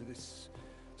Meridian to this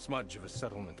smudge of a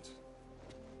settlement?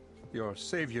 Your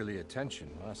saviorly attention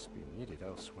must be needed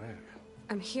elsewhere.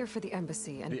 I'm here for the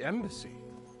embassy and... The embassy?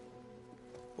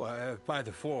 Why, by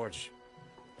the forge.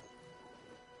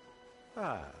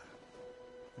 Ah.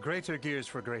 Greater gears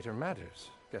for greater matters.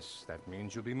 Guess that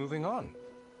means you'll be moving on.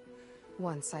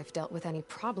 Once I've dealt with any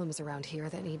problems around here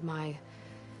that need my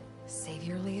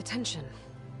saviorly attention.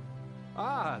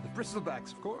 Ah, the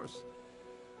bristlebacks, of course.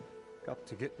 Got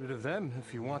to get rid of them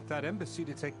if you want that embassy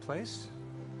to take place.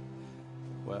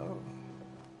 Well,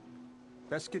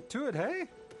 best get to it, hey?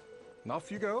 And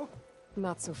off you go.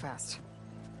 Not so fast.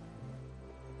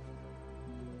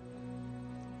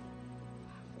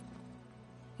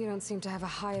 You don't seem to have a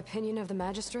high opinion of the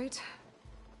magistrate?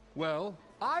 Well,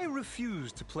 I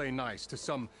refuse to play nice to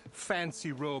some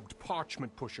fancy-robed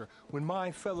parchment pusher when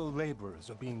my fellow laborers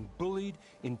are being bullied,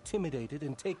 intimidated,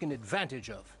 and taken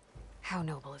advantage of. How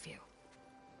noble of you.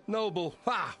 Noble?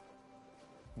 Ha!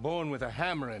 Born with a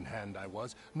hammer in hand, I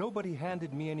was. Nobody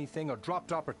handed me anything or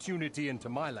dropped opportunity into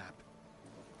my lap.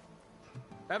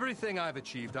 Everything I've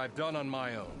achieved, I've done on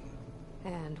my own.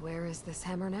 And where is this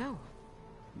hammer now?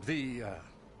 The,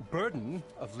 burden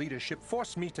of leadership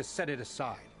forced me to set it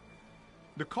aside.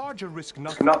 The Carja risk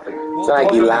nothing. It's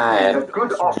like you lying.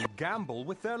 Gamble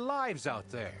with their lives out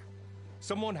there.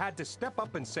 Someone had to step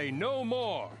up and say no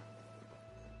more.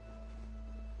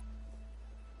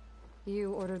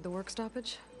 You ordered the work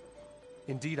stoppage?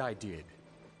 Indeed I did.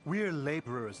 We're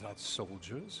laborers, not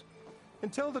soldiers.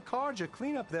 Until the Carja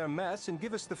clean up their mess and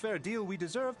give us the fair deal we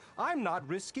deserve, I'm not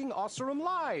risking Osseram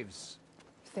lives.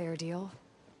 Fair deal?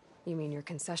 You mean your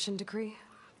concession decree?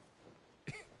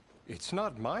 It's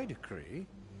not my decree.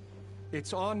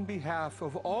 It's on behalf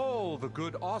of all the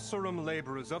good Osseram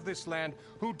laborers of this land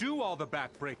who do all the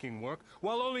back-breaking work,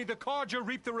 while only the Carja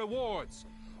reap the rewards.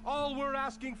 All we're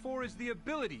asking for is the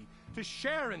ability to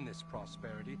share in this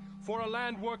prosperity for a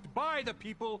land worked by the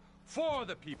people, for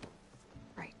the people.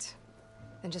 Right.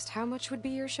 And just how much would be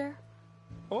your share?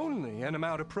 Only an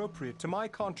amount appropriate to my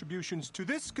contributions to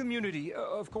this community,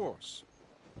 of course.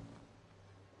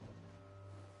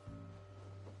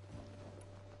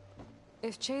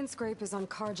 If chain scrape is on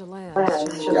Carja land...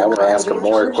 Yeah, I'm gonna ask him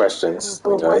more questions.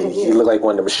 You know, he look like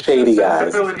one of them shady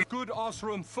guys. Good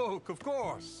Osseram folk, of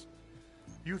course.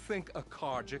 You think a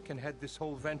Carja can head this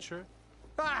whole venture?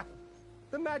 Ah!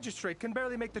 The magistrate can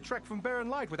barely make the trek from Barren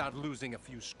Light without losing a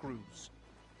few screws.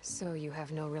 So you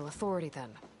have no real authority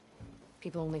then?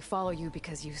 People only follow you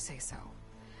because you say so.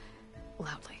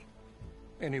 Loudly.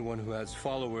 Anyone who has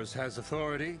followers has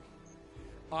authority.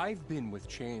 I've been with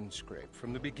Chain Scrape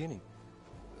from the beginning.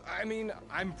 I mean,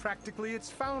 I'm practically its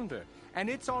founder, and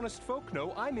its honest folk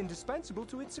know I'm indispensable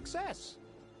to its success.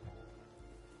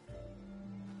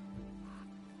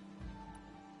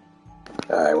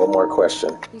 Alright, one more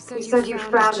question. You said you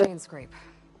found chain scrape.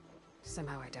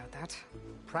 Somehow I doubt that.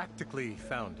 Practically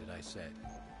found it, I said.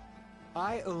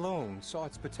 I alone saw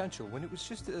its potential when it was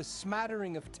just a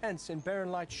smattering of tents in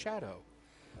Barren Light's shadow.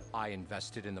 I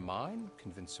invested in the mine,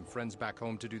 convinced some friends back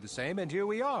home to do the same, and here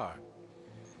we are.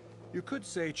 You could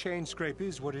say Chain Scrape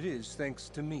is what it is thanks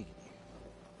to me.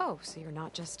 Oh, so you're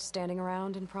not just standing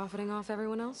around and profiting off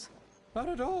everyone else? Not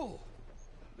at all.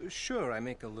 Sure, I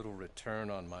make a little return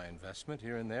on my investment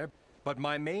here and there, but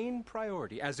my main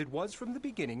priority, as it was from the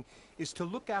beginning, is to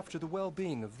look after the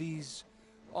well-being of these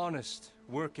honest,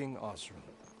 working Osseram.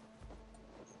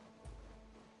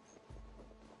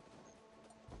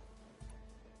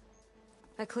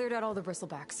 I cleared out all the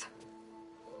bristlebacks.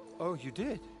 Oh, you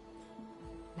did?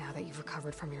 Now that you've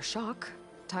recovered from your shock,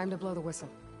 time to blow the whistle.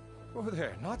 Oh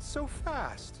there, not so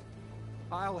fast.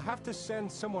 I'll have to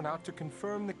send someone out to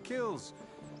confirm the kills.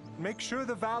 Make sure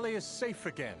the valley is safe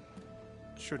again.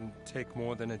 Shouldn't take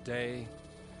more than a day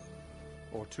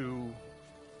or two.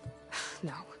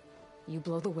 No. You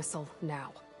blow the whistle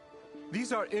now.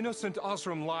 These are innocent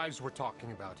Osram lives we're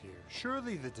talking about here.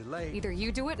 Surely the delay... Either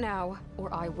you do it now,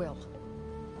 or I will.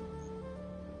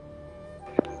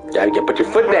 Gotta put your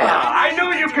foot down. I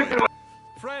knew you could do it!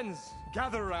 Friends,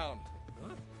 gather round.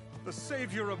 The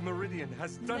savior of Meridian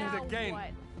has done it again.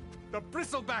 What? The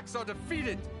Bristlebacks are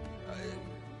defeated.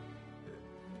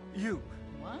 You.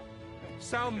 What?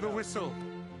 Sound the whistle.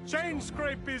 Chain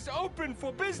Scrape is open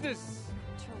for business.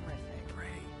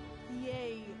 Terrific.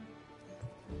 Yay.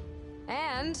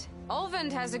 And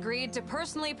Ulvund has agreed to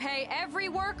personally pay every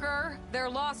worker their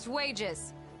lost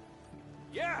wages.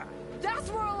 Yeah! That's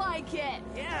where I like it!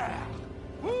 Yeah!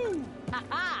 Woo!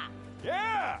 Ha-ha!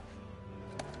 Yeah!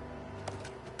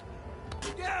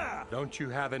 Yeah! Don't you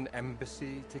have an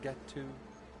embassy to get to?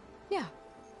 Yeah.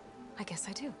 I guess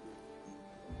I do.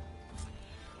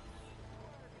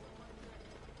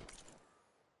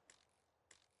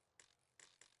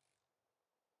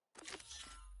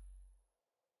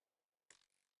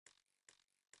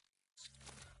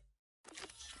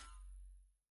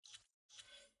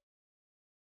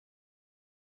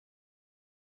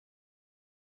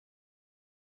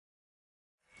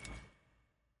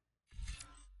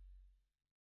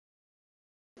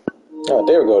 Oh,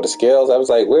 there we go. The skills. I was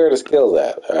like, where are the skills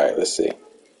at? All right, let's see.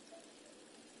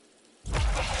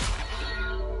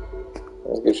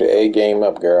 Let's get your A game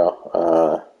up,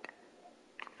 girl.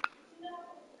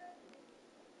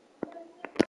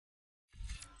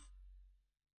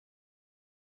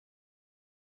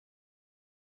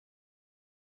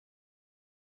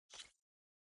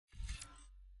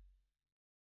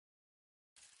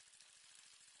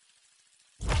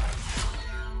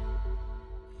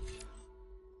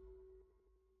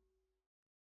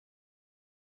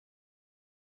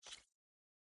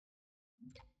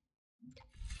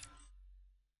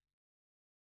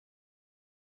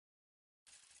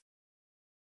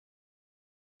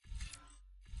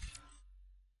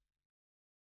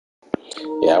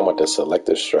 Yeah, I want the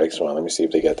selective strikes one. Let me see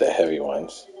if they got the heavy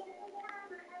ones.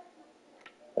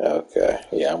 Okay.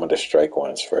 Yeah, I want the strike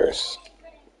ones first.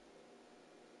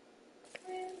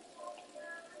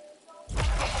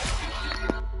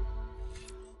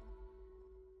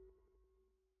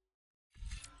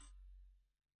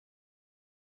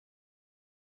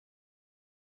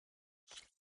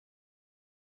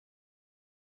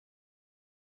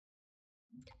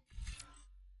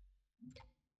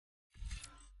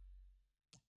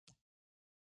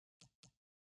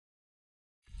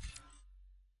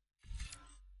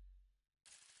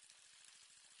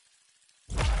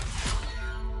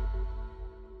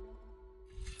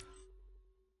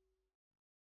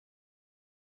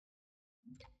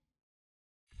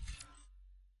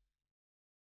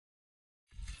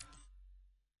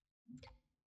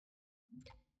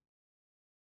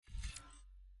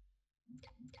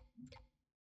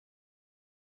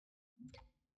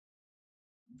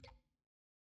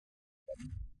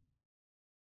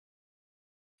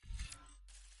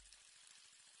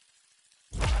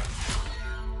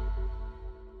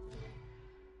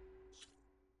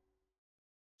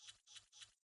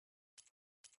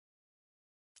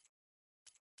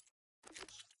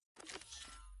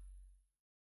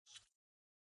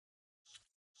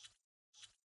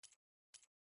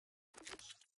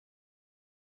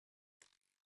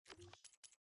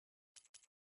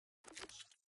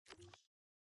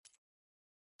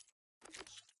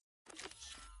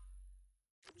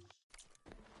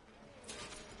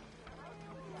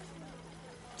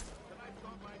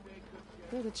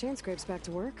 Well, the chain scrape's back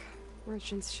to work.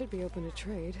 Merchants should be open to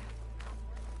trade.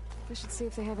 I should see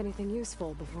if they have anything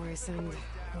useful before I send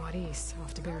Wadis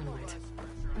off to Barren Light.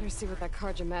 Better see what that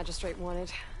Karja magistrate wanted.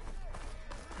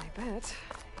 I bet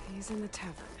he's in the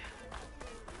tavern.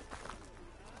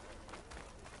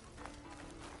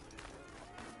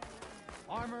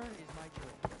 Armor is my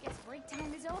trade. Guess break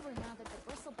time is over now that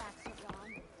the bristlebacks are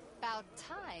gone. About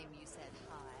time you said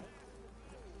hi.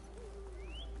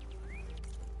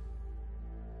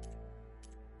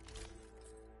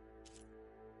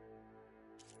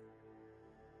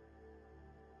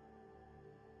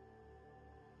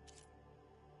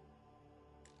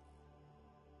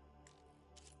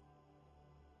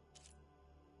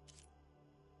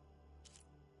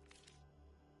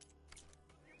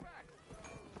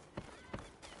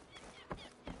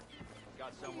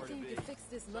 Somewhere to be. Fix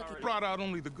this lucky. Brought out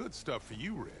only the good stuff for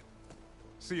you, Red.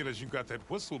 Seeing as you got that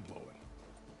whistle blowing.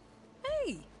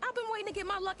 Hey, I've been waiting to get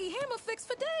my lucky hammer fixed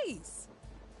for days.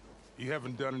 You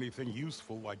haven't done anything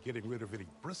useful like getting rid of any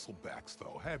bristlebacks,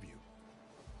 though, have you?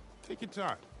 Take your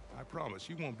time. I promise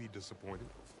you won't be disappointed.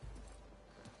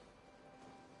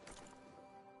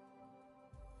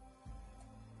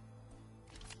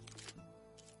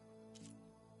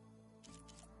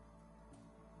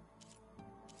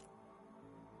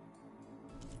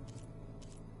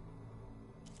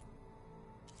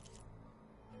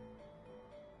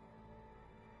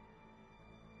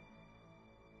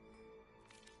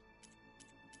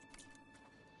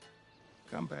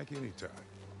 Come back anytime.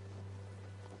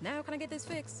 Now can I get this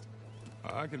fixed?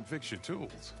 I can fix your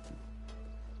tools.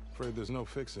 Afraid there's no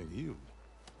fixing you.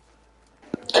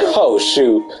 Oh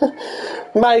shoot.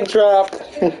 Mic drop.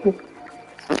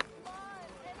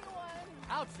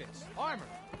 Outfits, armor.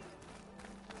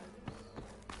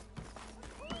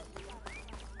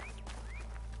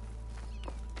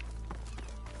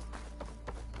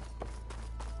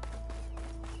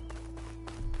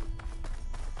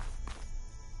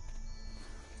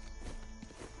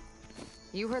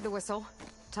 You heard the whistle.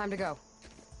 Time to go.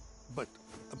 But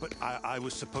I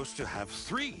was supposed to have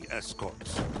 3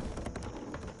 escorts.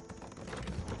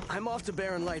 I'm off to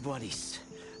Barren Light 1 East.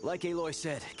 Like Aloy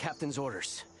said, Captain's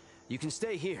orders. You can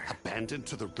stay here. Abandoned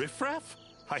to the riffraff?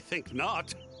 I think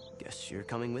not. Guess you're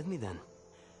coming with me then.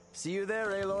 See you there,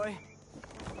 Aloy.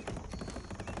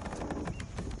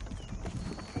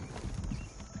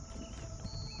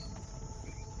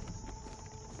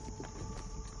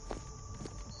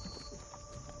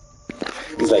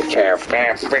 He's like, calf,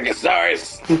 freaking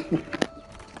stars.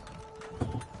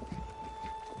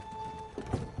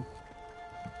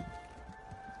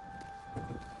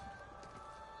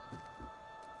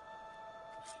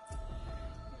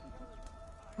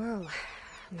 Well,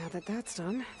 now that that's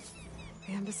done,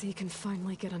 the embassy can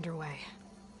finally get underway.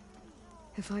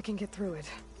 If I can get through it,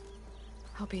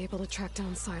 I'll be able to track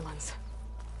down Silence,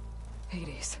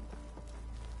 Hades,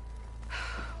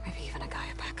 maybe even a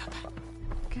Gaia backup.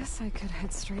 Guess I could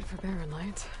head straight for Barren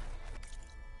Light.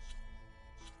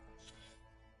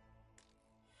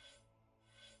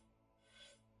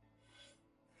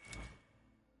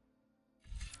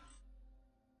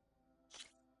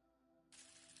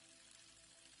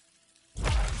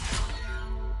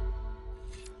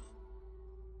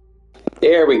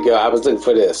 There we go. I was looking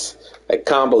for this. Like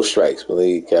combo strikes.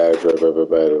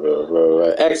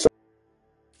 Excellent.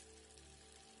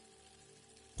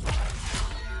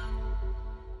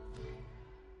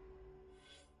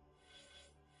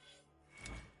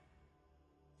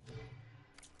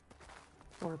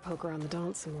 Or poke around the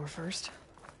Daunt some more first.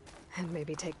 And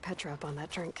maybe take Petra up on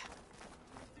that drink.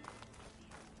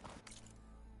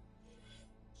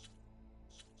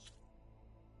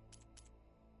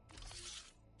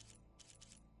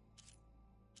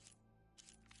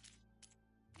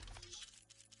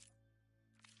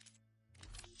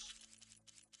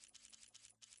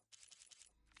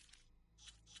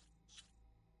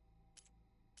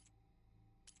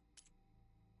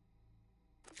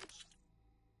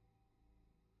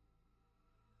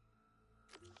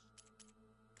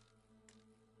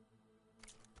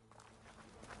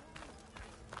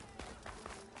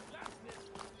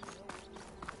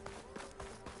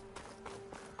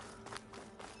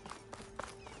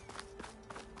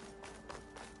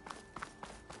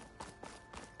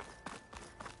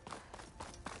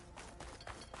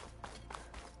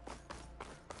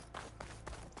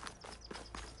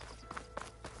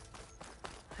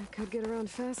 I could get around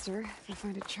faster if I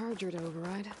find a charger to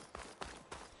override.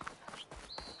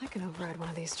 I can override one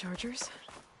of these chargers.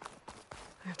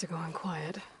 I have to go in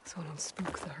quiet so I don't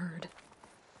spook the herd.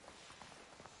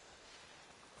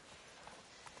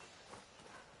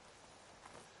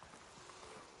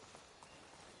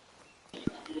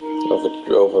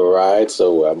 Override,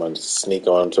 so I'm going to sneak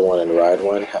onto one and ride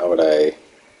one. How would I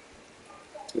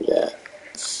do that?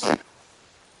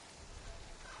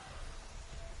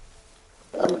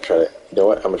 I'm going to try to, you know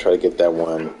what? I'm going to try to get that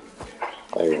one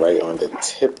like right on the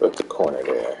tip of the corner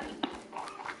there.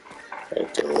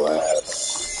 Right to the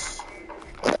last.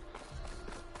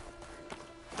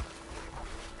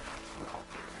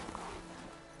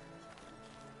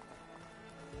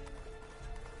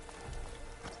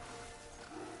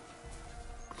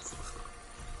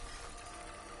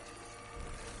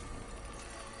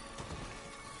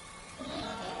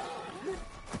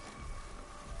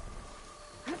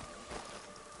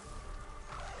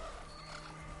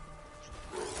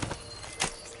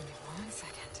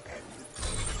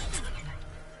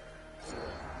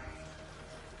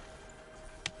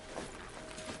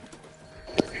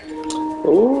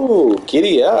 Ooh,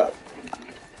 giddy up.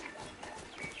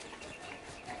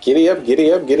 Giddy up,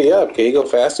 giddy up, giddy up. Can you go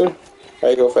faster? How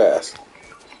you go fast?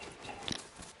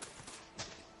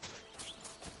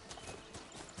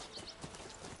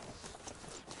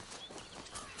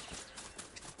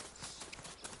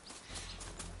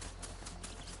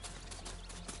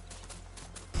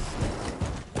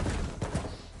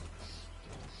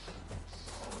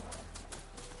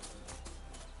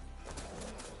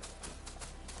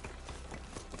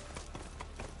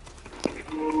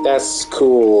 That's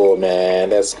cool, man.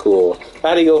 That's cool.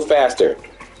 How do you go faster?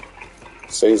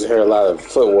 Saves her a lot of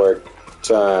footwork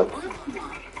time.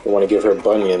 I want to give her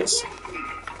bunions.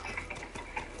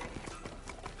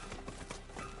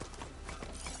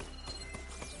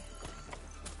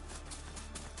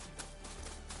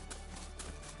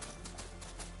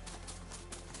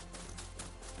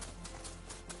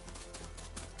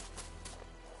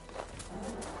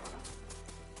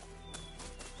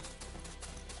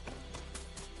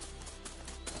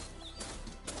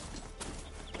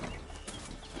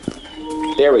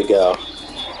 There we go.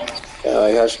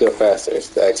 Like how should go faster? It's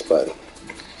the X button.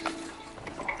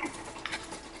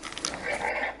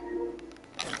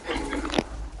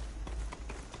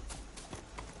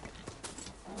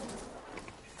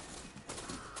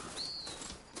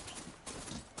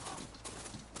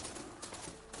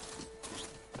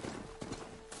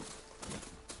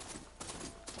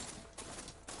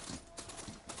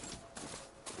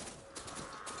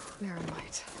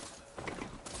 Marinlight.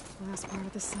 Last part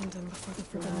of the Sundom before the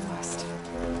Forbidden West.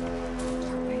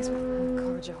 Base with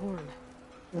Karja Horn.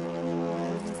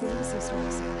 What's the Nemesis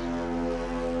story say?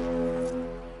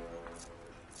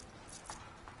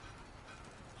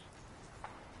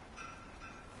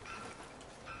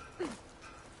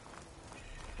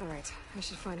 Alright, I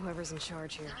should find whoever's in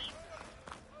charge here.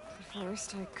 But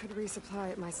first, I could resupply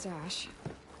at my stash.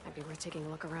 Might be worth taking a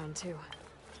look around, too.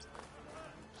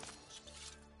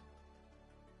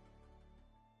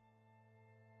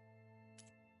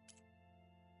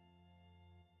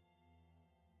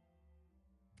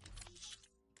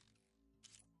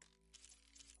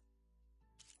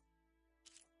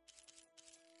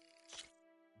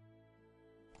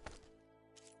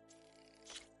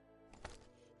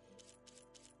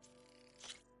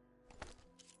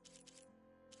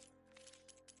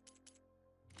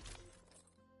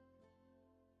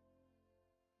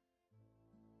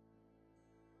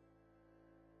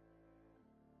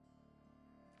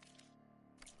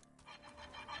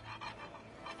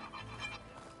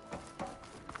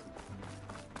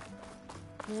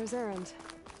 Where's Erend?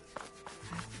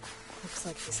 Looks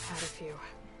like he's had a few.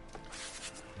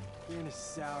 You're in a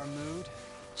sour mood?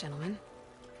 Gentlemen?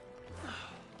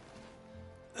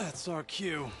 That's our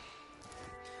cue.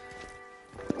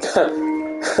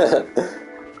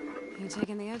 You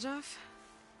taking the edge off?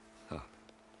 Huh.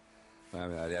 I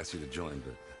mean, I'd ask you to join,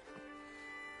 but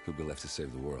who'd be left to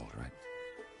save the world, right?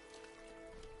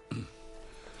 All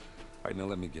right, now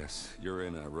let me guess. You're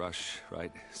in a rush,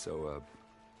 right? So,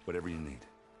 whatever you need,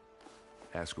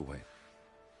 ask away.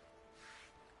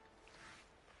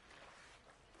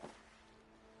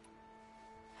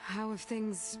 How have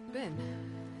things been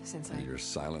since Your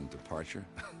silent departure?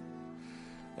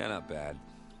 Yeah, not bad.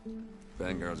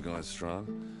 Vanguard's going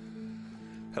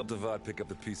strong. Helped Avad pick up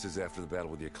the pieces after the battle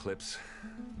with the Eclipse.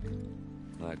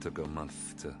 I took a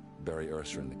month to bury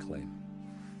Ursa in the claim.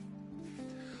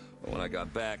 But when I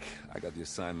got back, I got the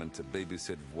assignment to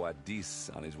babysit Wadis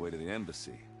on his way to the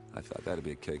embassy. I thought that'd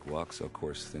be a cakewalk, so of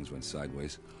course things went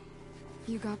sideways.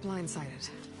 You got blindsided.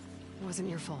 It wasn't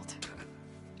your fault.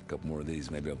 A couple more of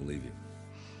these, maybe I'll believe you.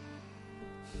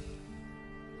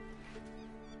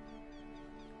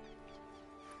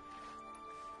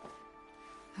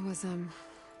 I was,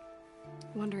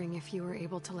 wondering if you were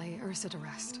able to lay Ursa to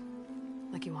rest,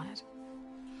 like you wanted.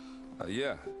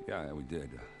 Yeah, we did.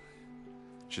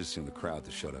 Just seemed the crowd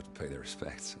that showed up to pay their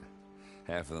respects.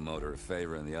 Half of them owed her a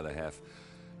favor, and the other half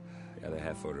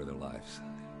owed her their lives.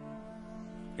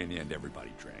 In the end,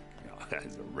 everybody drank. You know,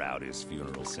 it's the rowdiest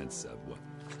funeral since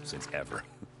ever.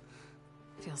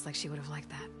 Feels like she would have liked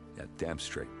that. Yeah, damn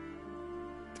straight.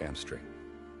 Damn straight.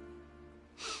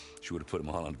 She would have put them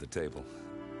all under the table.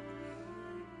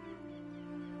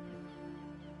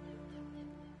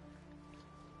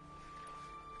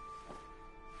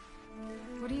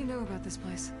 What do you know about this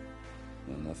place?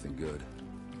 Well, nothing good.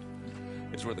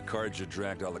 It's where the Carja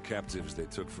dragged all the captives they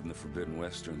took from the Forbidden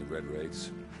West during the Red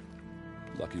Raids.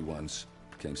 Lucky ones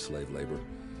became slave labor.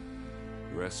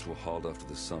 The rest were hauled off to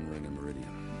the Sun Ring and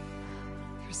Meridian.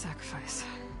 For sacrifice.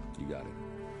 You got it.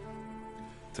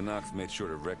 Tanakh made sure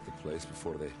to wreck the place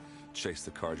before they chased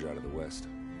the Carja out of the West.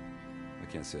 I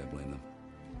can't say I blame them.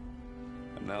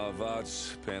 And now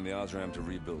Avad's paying the Osram to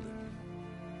rebuild it.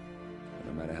 And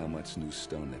no matter how much new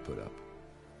stone they put up,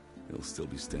 it'll still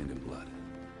be stained in blood.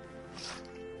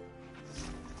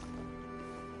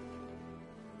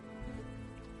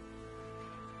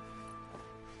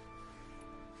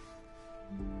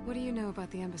 What do you know about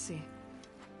the embassy?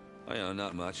 Oh, yeah,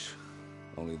 not much.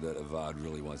 Only that Avad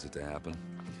really wants it to happen.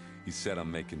 He's set on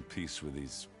making peace with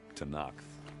these Tanakh.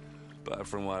 But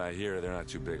from what I hear, they're not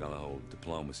too big on the whole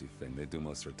diplomacy thing. They do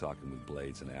most of their talking with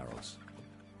blades and arrows.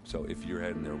 So if you're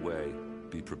heading their way,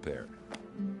 be prepared.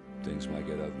 Things might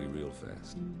get ugly real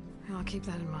fast. I'll keep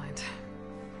that in mind.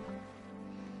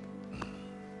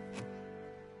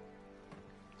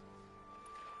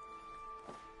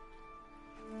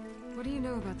 What do you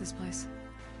know about this place?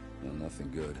 Well,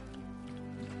 nothing good.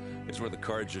 It's where the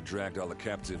Carja dragged all the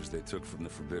captives they took from the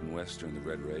Forbidden West during the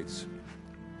Red Raids.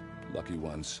 Lucky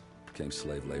ones became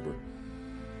slave labor.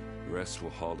 The rest were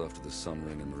hauled off to the Sun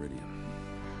Ring and Meridian.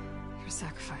 Your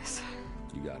sacrifice.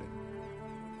 You got it.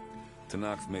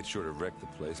 Tanakh made sure to wreck the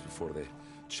place before they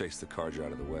chased the Carja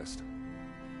out of the West.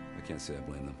 I can't say I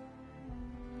blame them.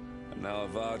 And now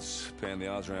Avad's paying the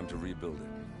Osram to rebuild it.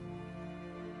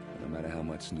 And no matter how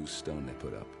much new stone they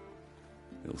put up,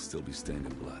 it'll still be stained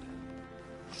in blood.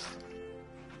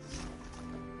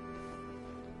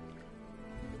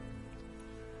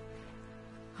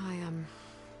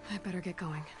 I better get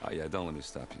going. Oh yeah, don't let me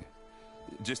stop you.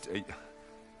 Just, are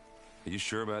you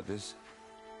sure about this?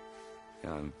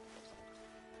 Yeah, I'm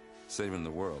saving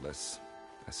the world. That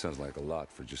sounds like a lot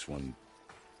for just one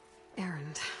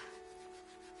errand.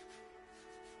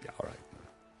 Yeah, all right.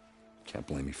 Can't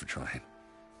blame me for trying.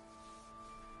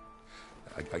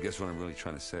 I guess what I'm really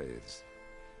trying to say is,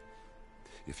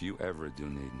 if you ever do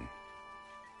need me,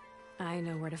 I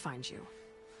know where to find you.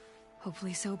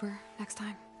 Hopefully sober next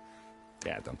time.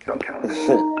 Yeah, don't count.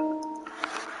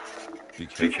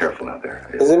 Be careful out there.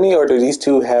 Is it me, or do these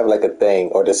two have like a thing,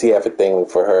 or does he have a thing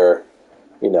for her?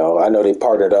 You know, I know they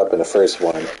partnered up in the first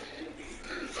one,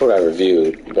 what I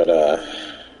reviewed, but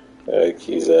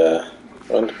he's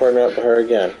wanting to partner up with her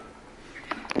again.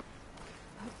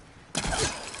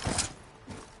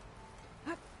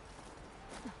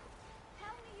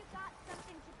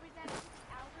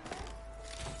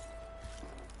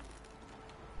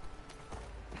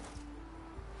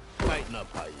 Lighten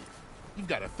up, Haid. You've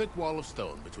got a thick wall of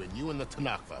stone between you and the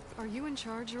Tanakh. Are you in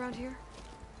charge around here?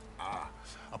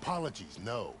 Apologies,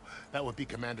 no. That would be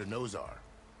Commander Nozar.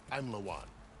 I'm Lawan,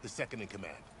 his second in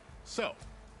command. So,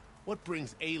 what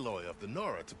brings Aloy of the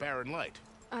Nora to Barren Light?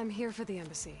 I'm here for the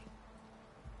embassy.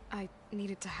 I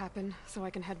need it to happen so I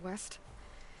can head west.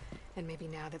 And maybe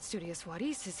now that Studious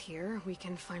Wadis is here, we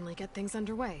can finally get things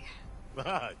underway.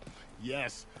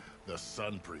 Yes, the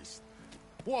Sun Priest.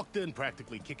 Walked in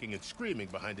practically kicking and screaming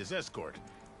behind his escort.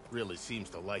 Really seems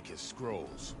to like his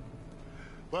scrolls.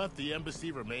 But the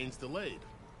embassy remains delayed.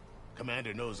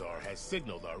 Commander Nozar has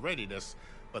signaled our readiness,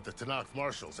 but the Tanakh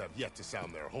marshals have yet to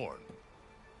sound their horn.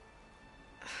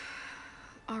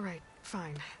 All right,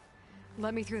 fine.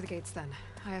 Let me through the gates then.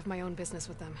 I have my own business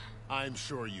with them. I'm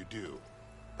sure you do,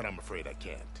 but I'm afraid I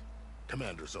can't.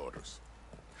 Commander's orders.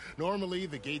 Normally,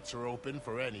 the gates are open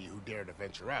for any who dare to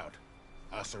venture out.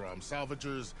 Asaram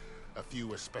salvagers, a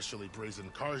few especially brazen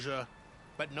Carja,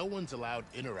 but no one's allowed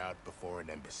in or out before an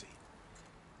embassy.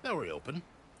 They'll reopen,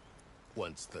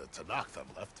 once the Tanakh have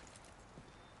left.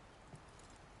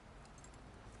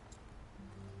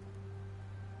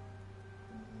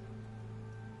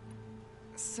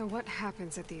 So what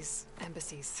happens at these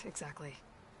embassies, exactly?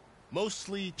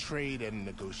 Mostly trade and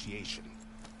negotiation.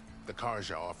 The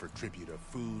Carja offer tribute of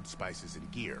food, spices, and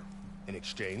gear. In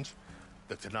exchange,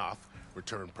 the Tanakh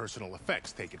return personal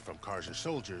effects taken from Carja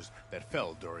soldiers that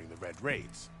fell during the Red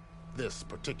Raids. This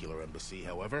particular embassy,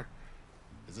 however,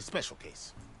 is a special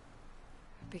case.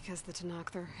 Because the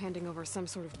Tanakh are handing over some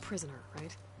sort of prisoner,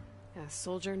 right? A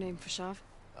soldier named Fashav?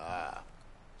 Ah,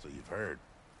 so you've heard.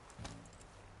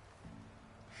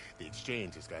 The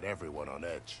exchange has got everyone on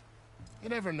edge. You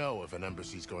never know if an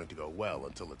embassy's going to go well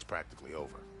until it's practically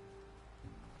over.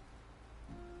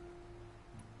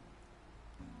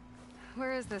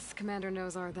 Where is this Commander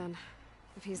Nozar, then?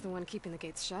 If he's the one keeping the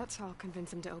gates shut, I'll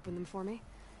convince him to open them for me.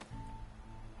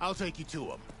 I'll take you to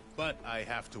him, but I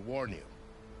have to warn you.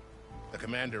 The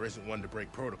commander isn't one to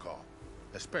break protocol,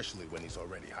 especially when he's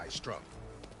already high-strung.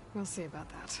 We'll see about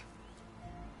that.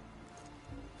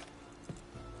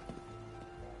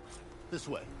 This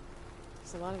way.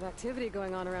 There's a lot of activity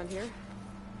going on around here.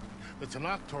 The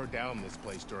Tanakh tore down this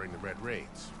place during the Red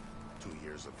Raids. 2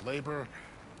 years of labor,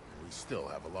 we still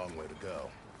have a long way to go.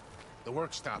 The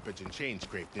work stoppage and chain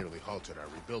scrape nearly halted our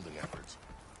rebuilding efforts.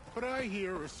 But I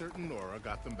hear a certain Nora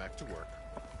got them back to work.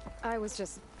 I was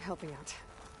just helping out.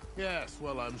 Yes,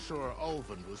 well, I'm sure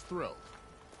Ulvund was thrilled.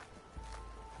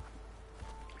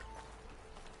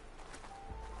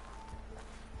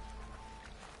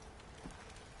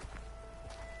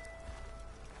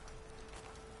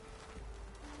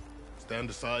 Stand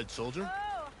aside, soldier.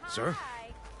 Oh, hi. Sir?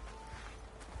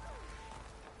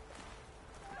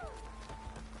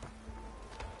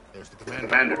 There's the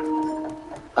commander.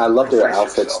 I love their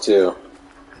outfits too.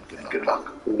 Good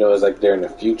luck. Even though it's like they're in the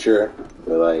future,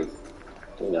 but like,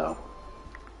 you know,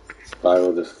 survival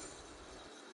of the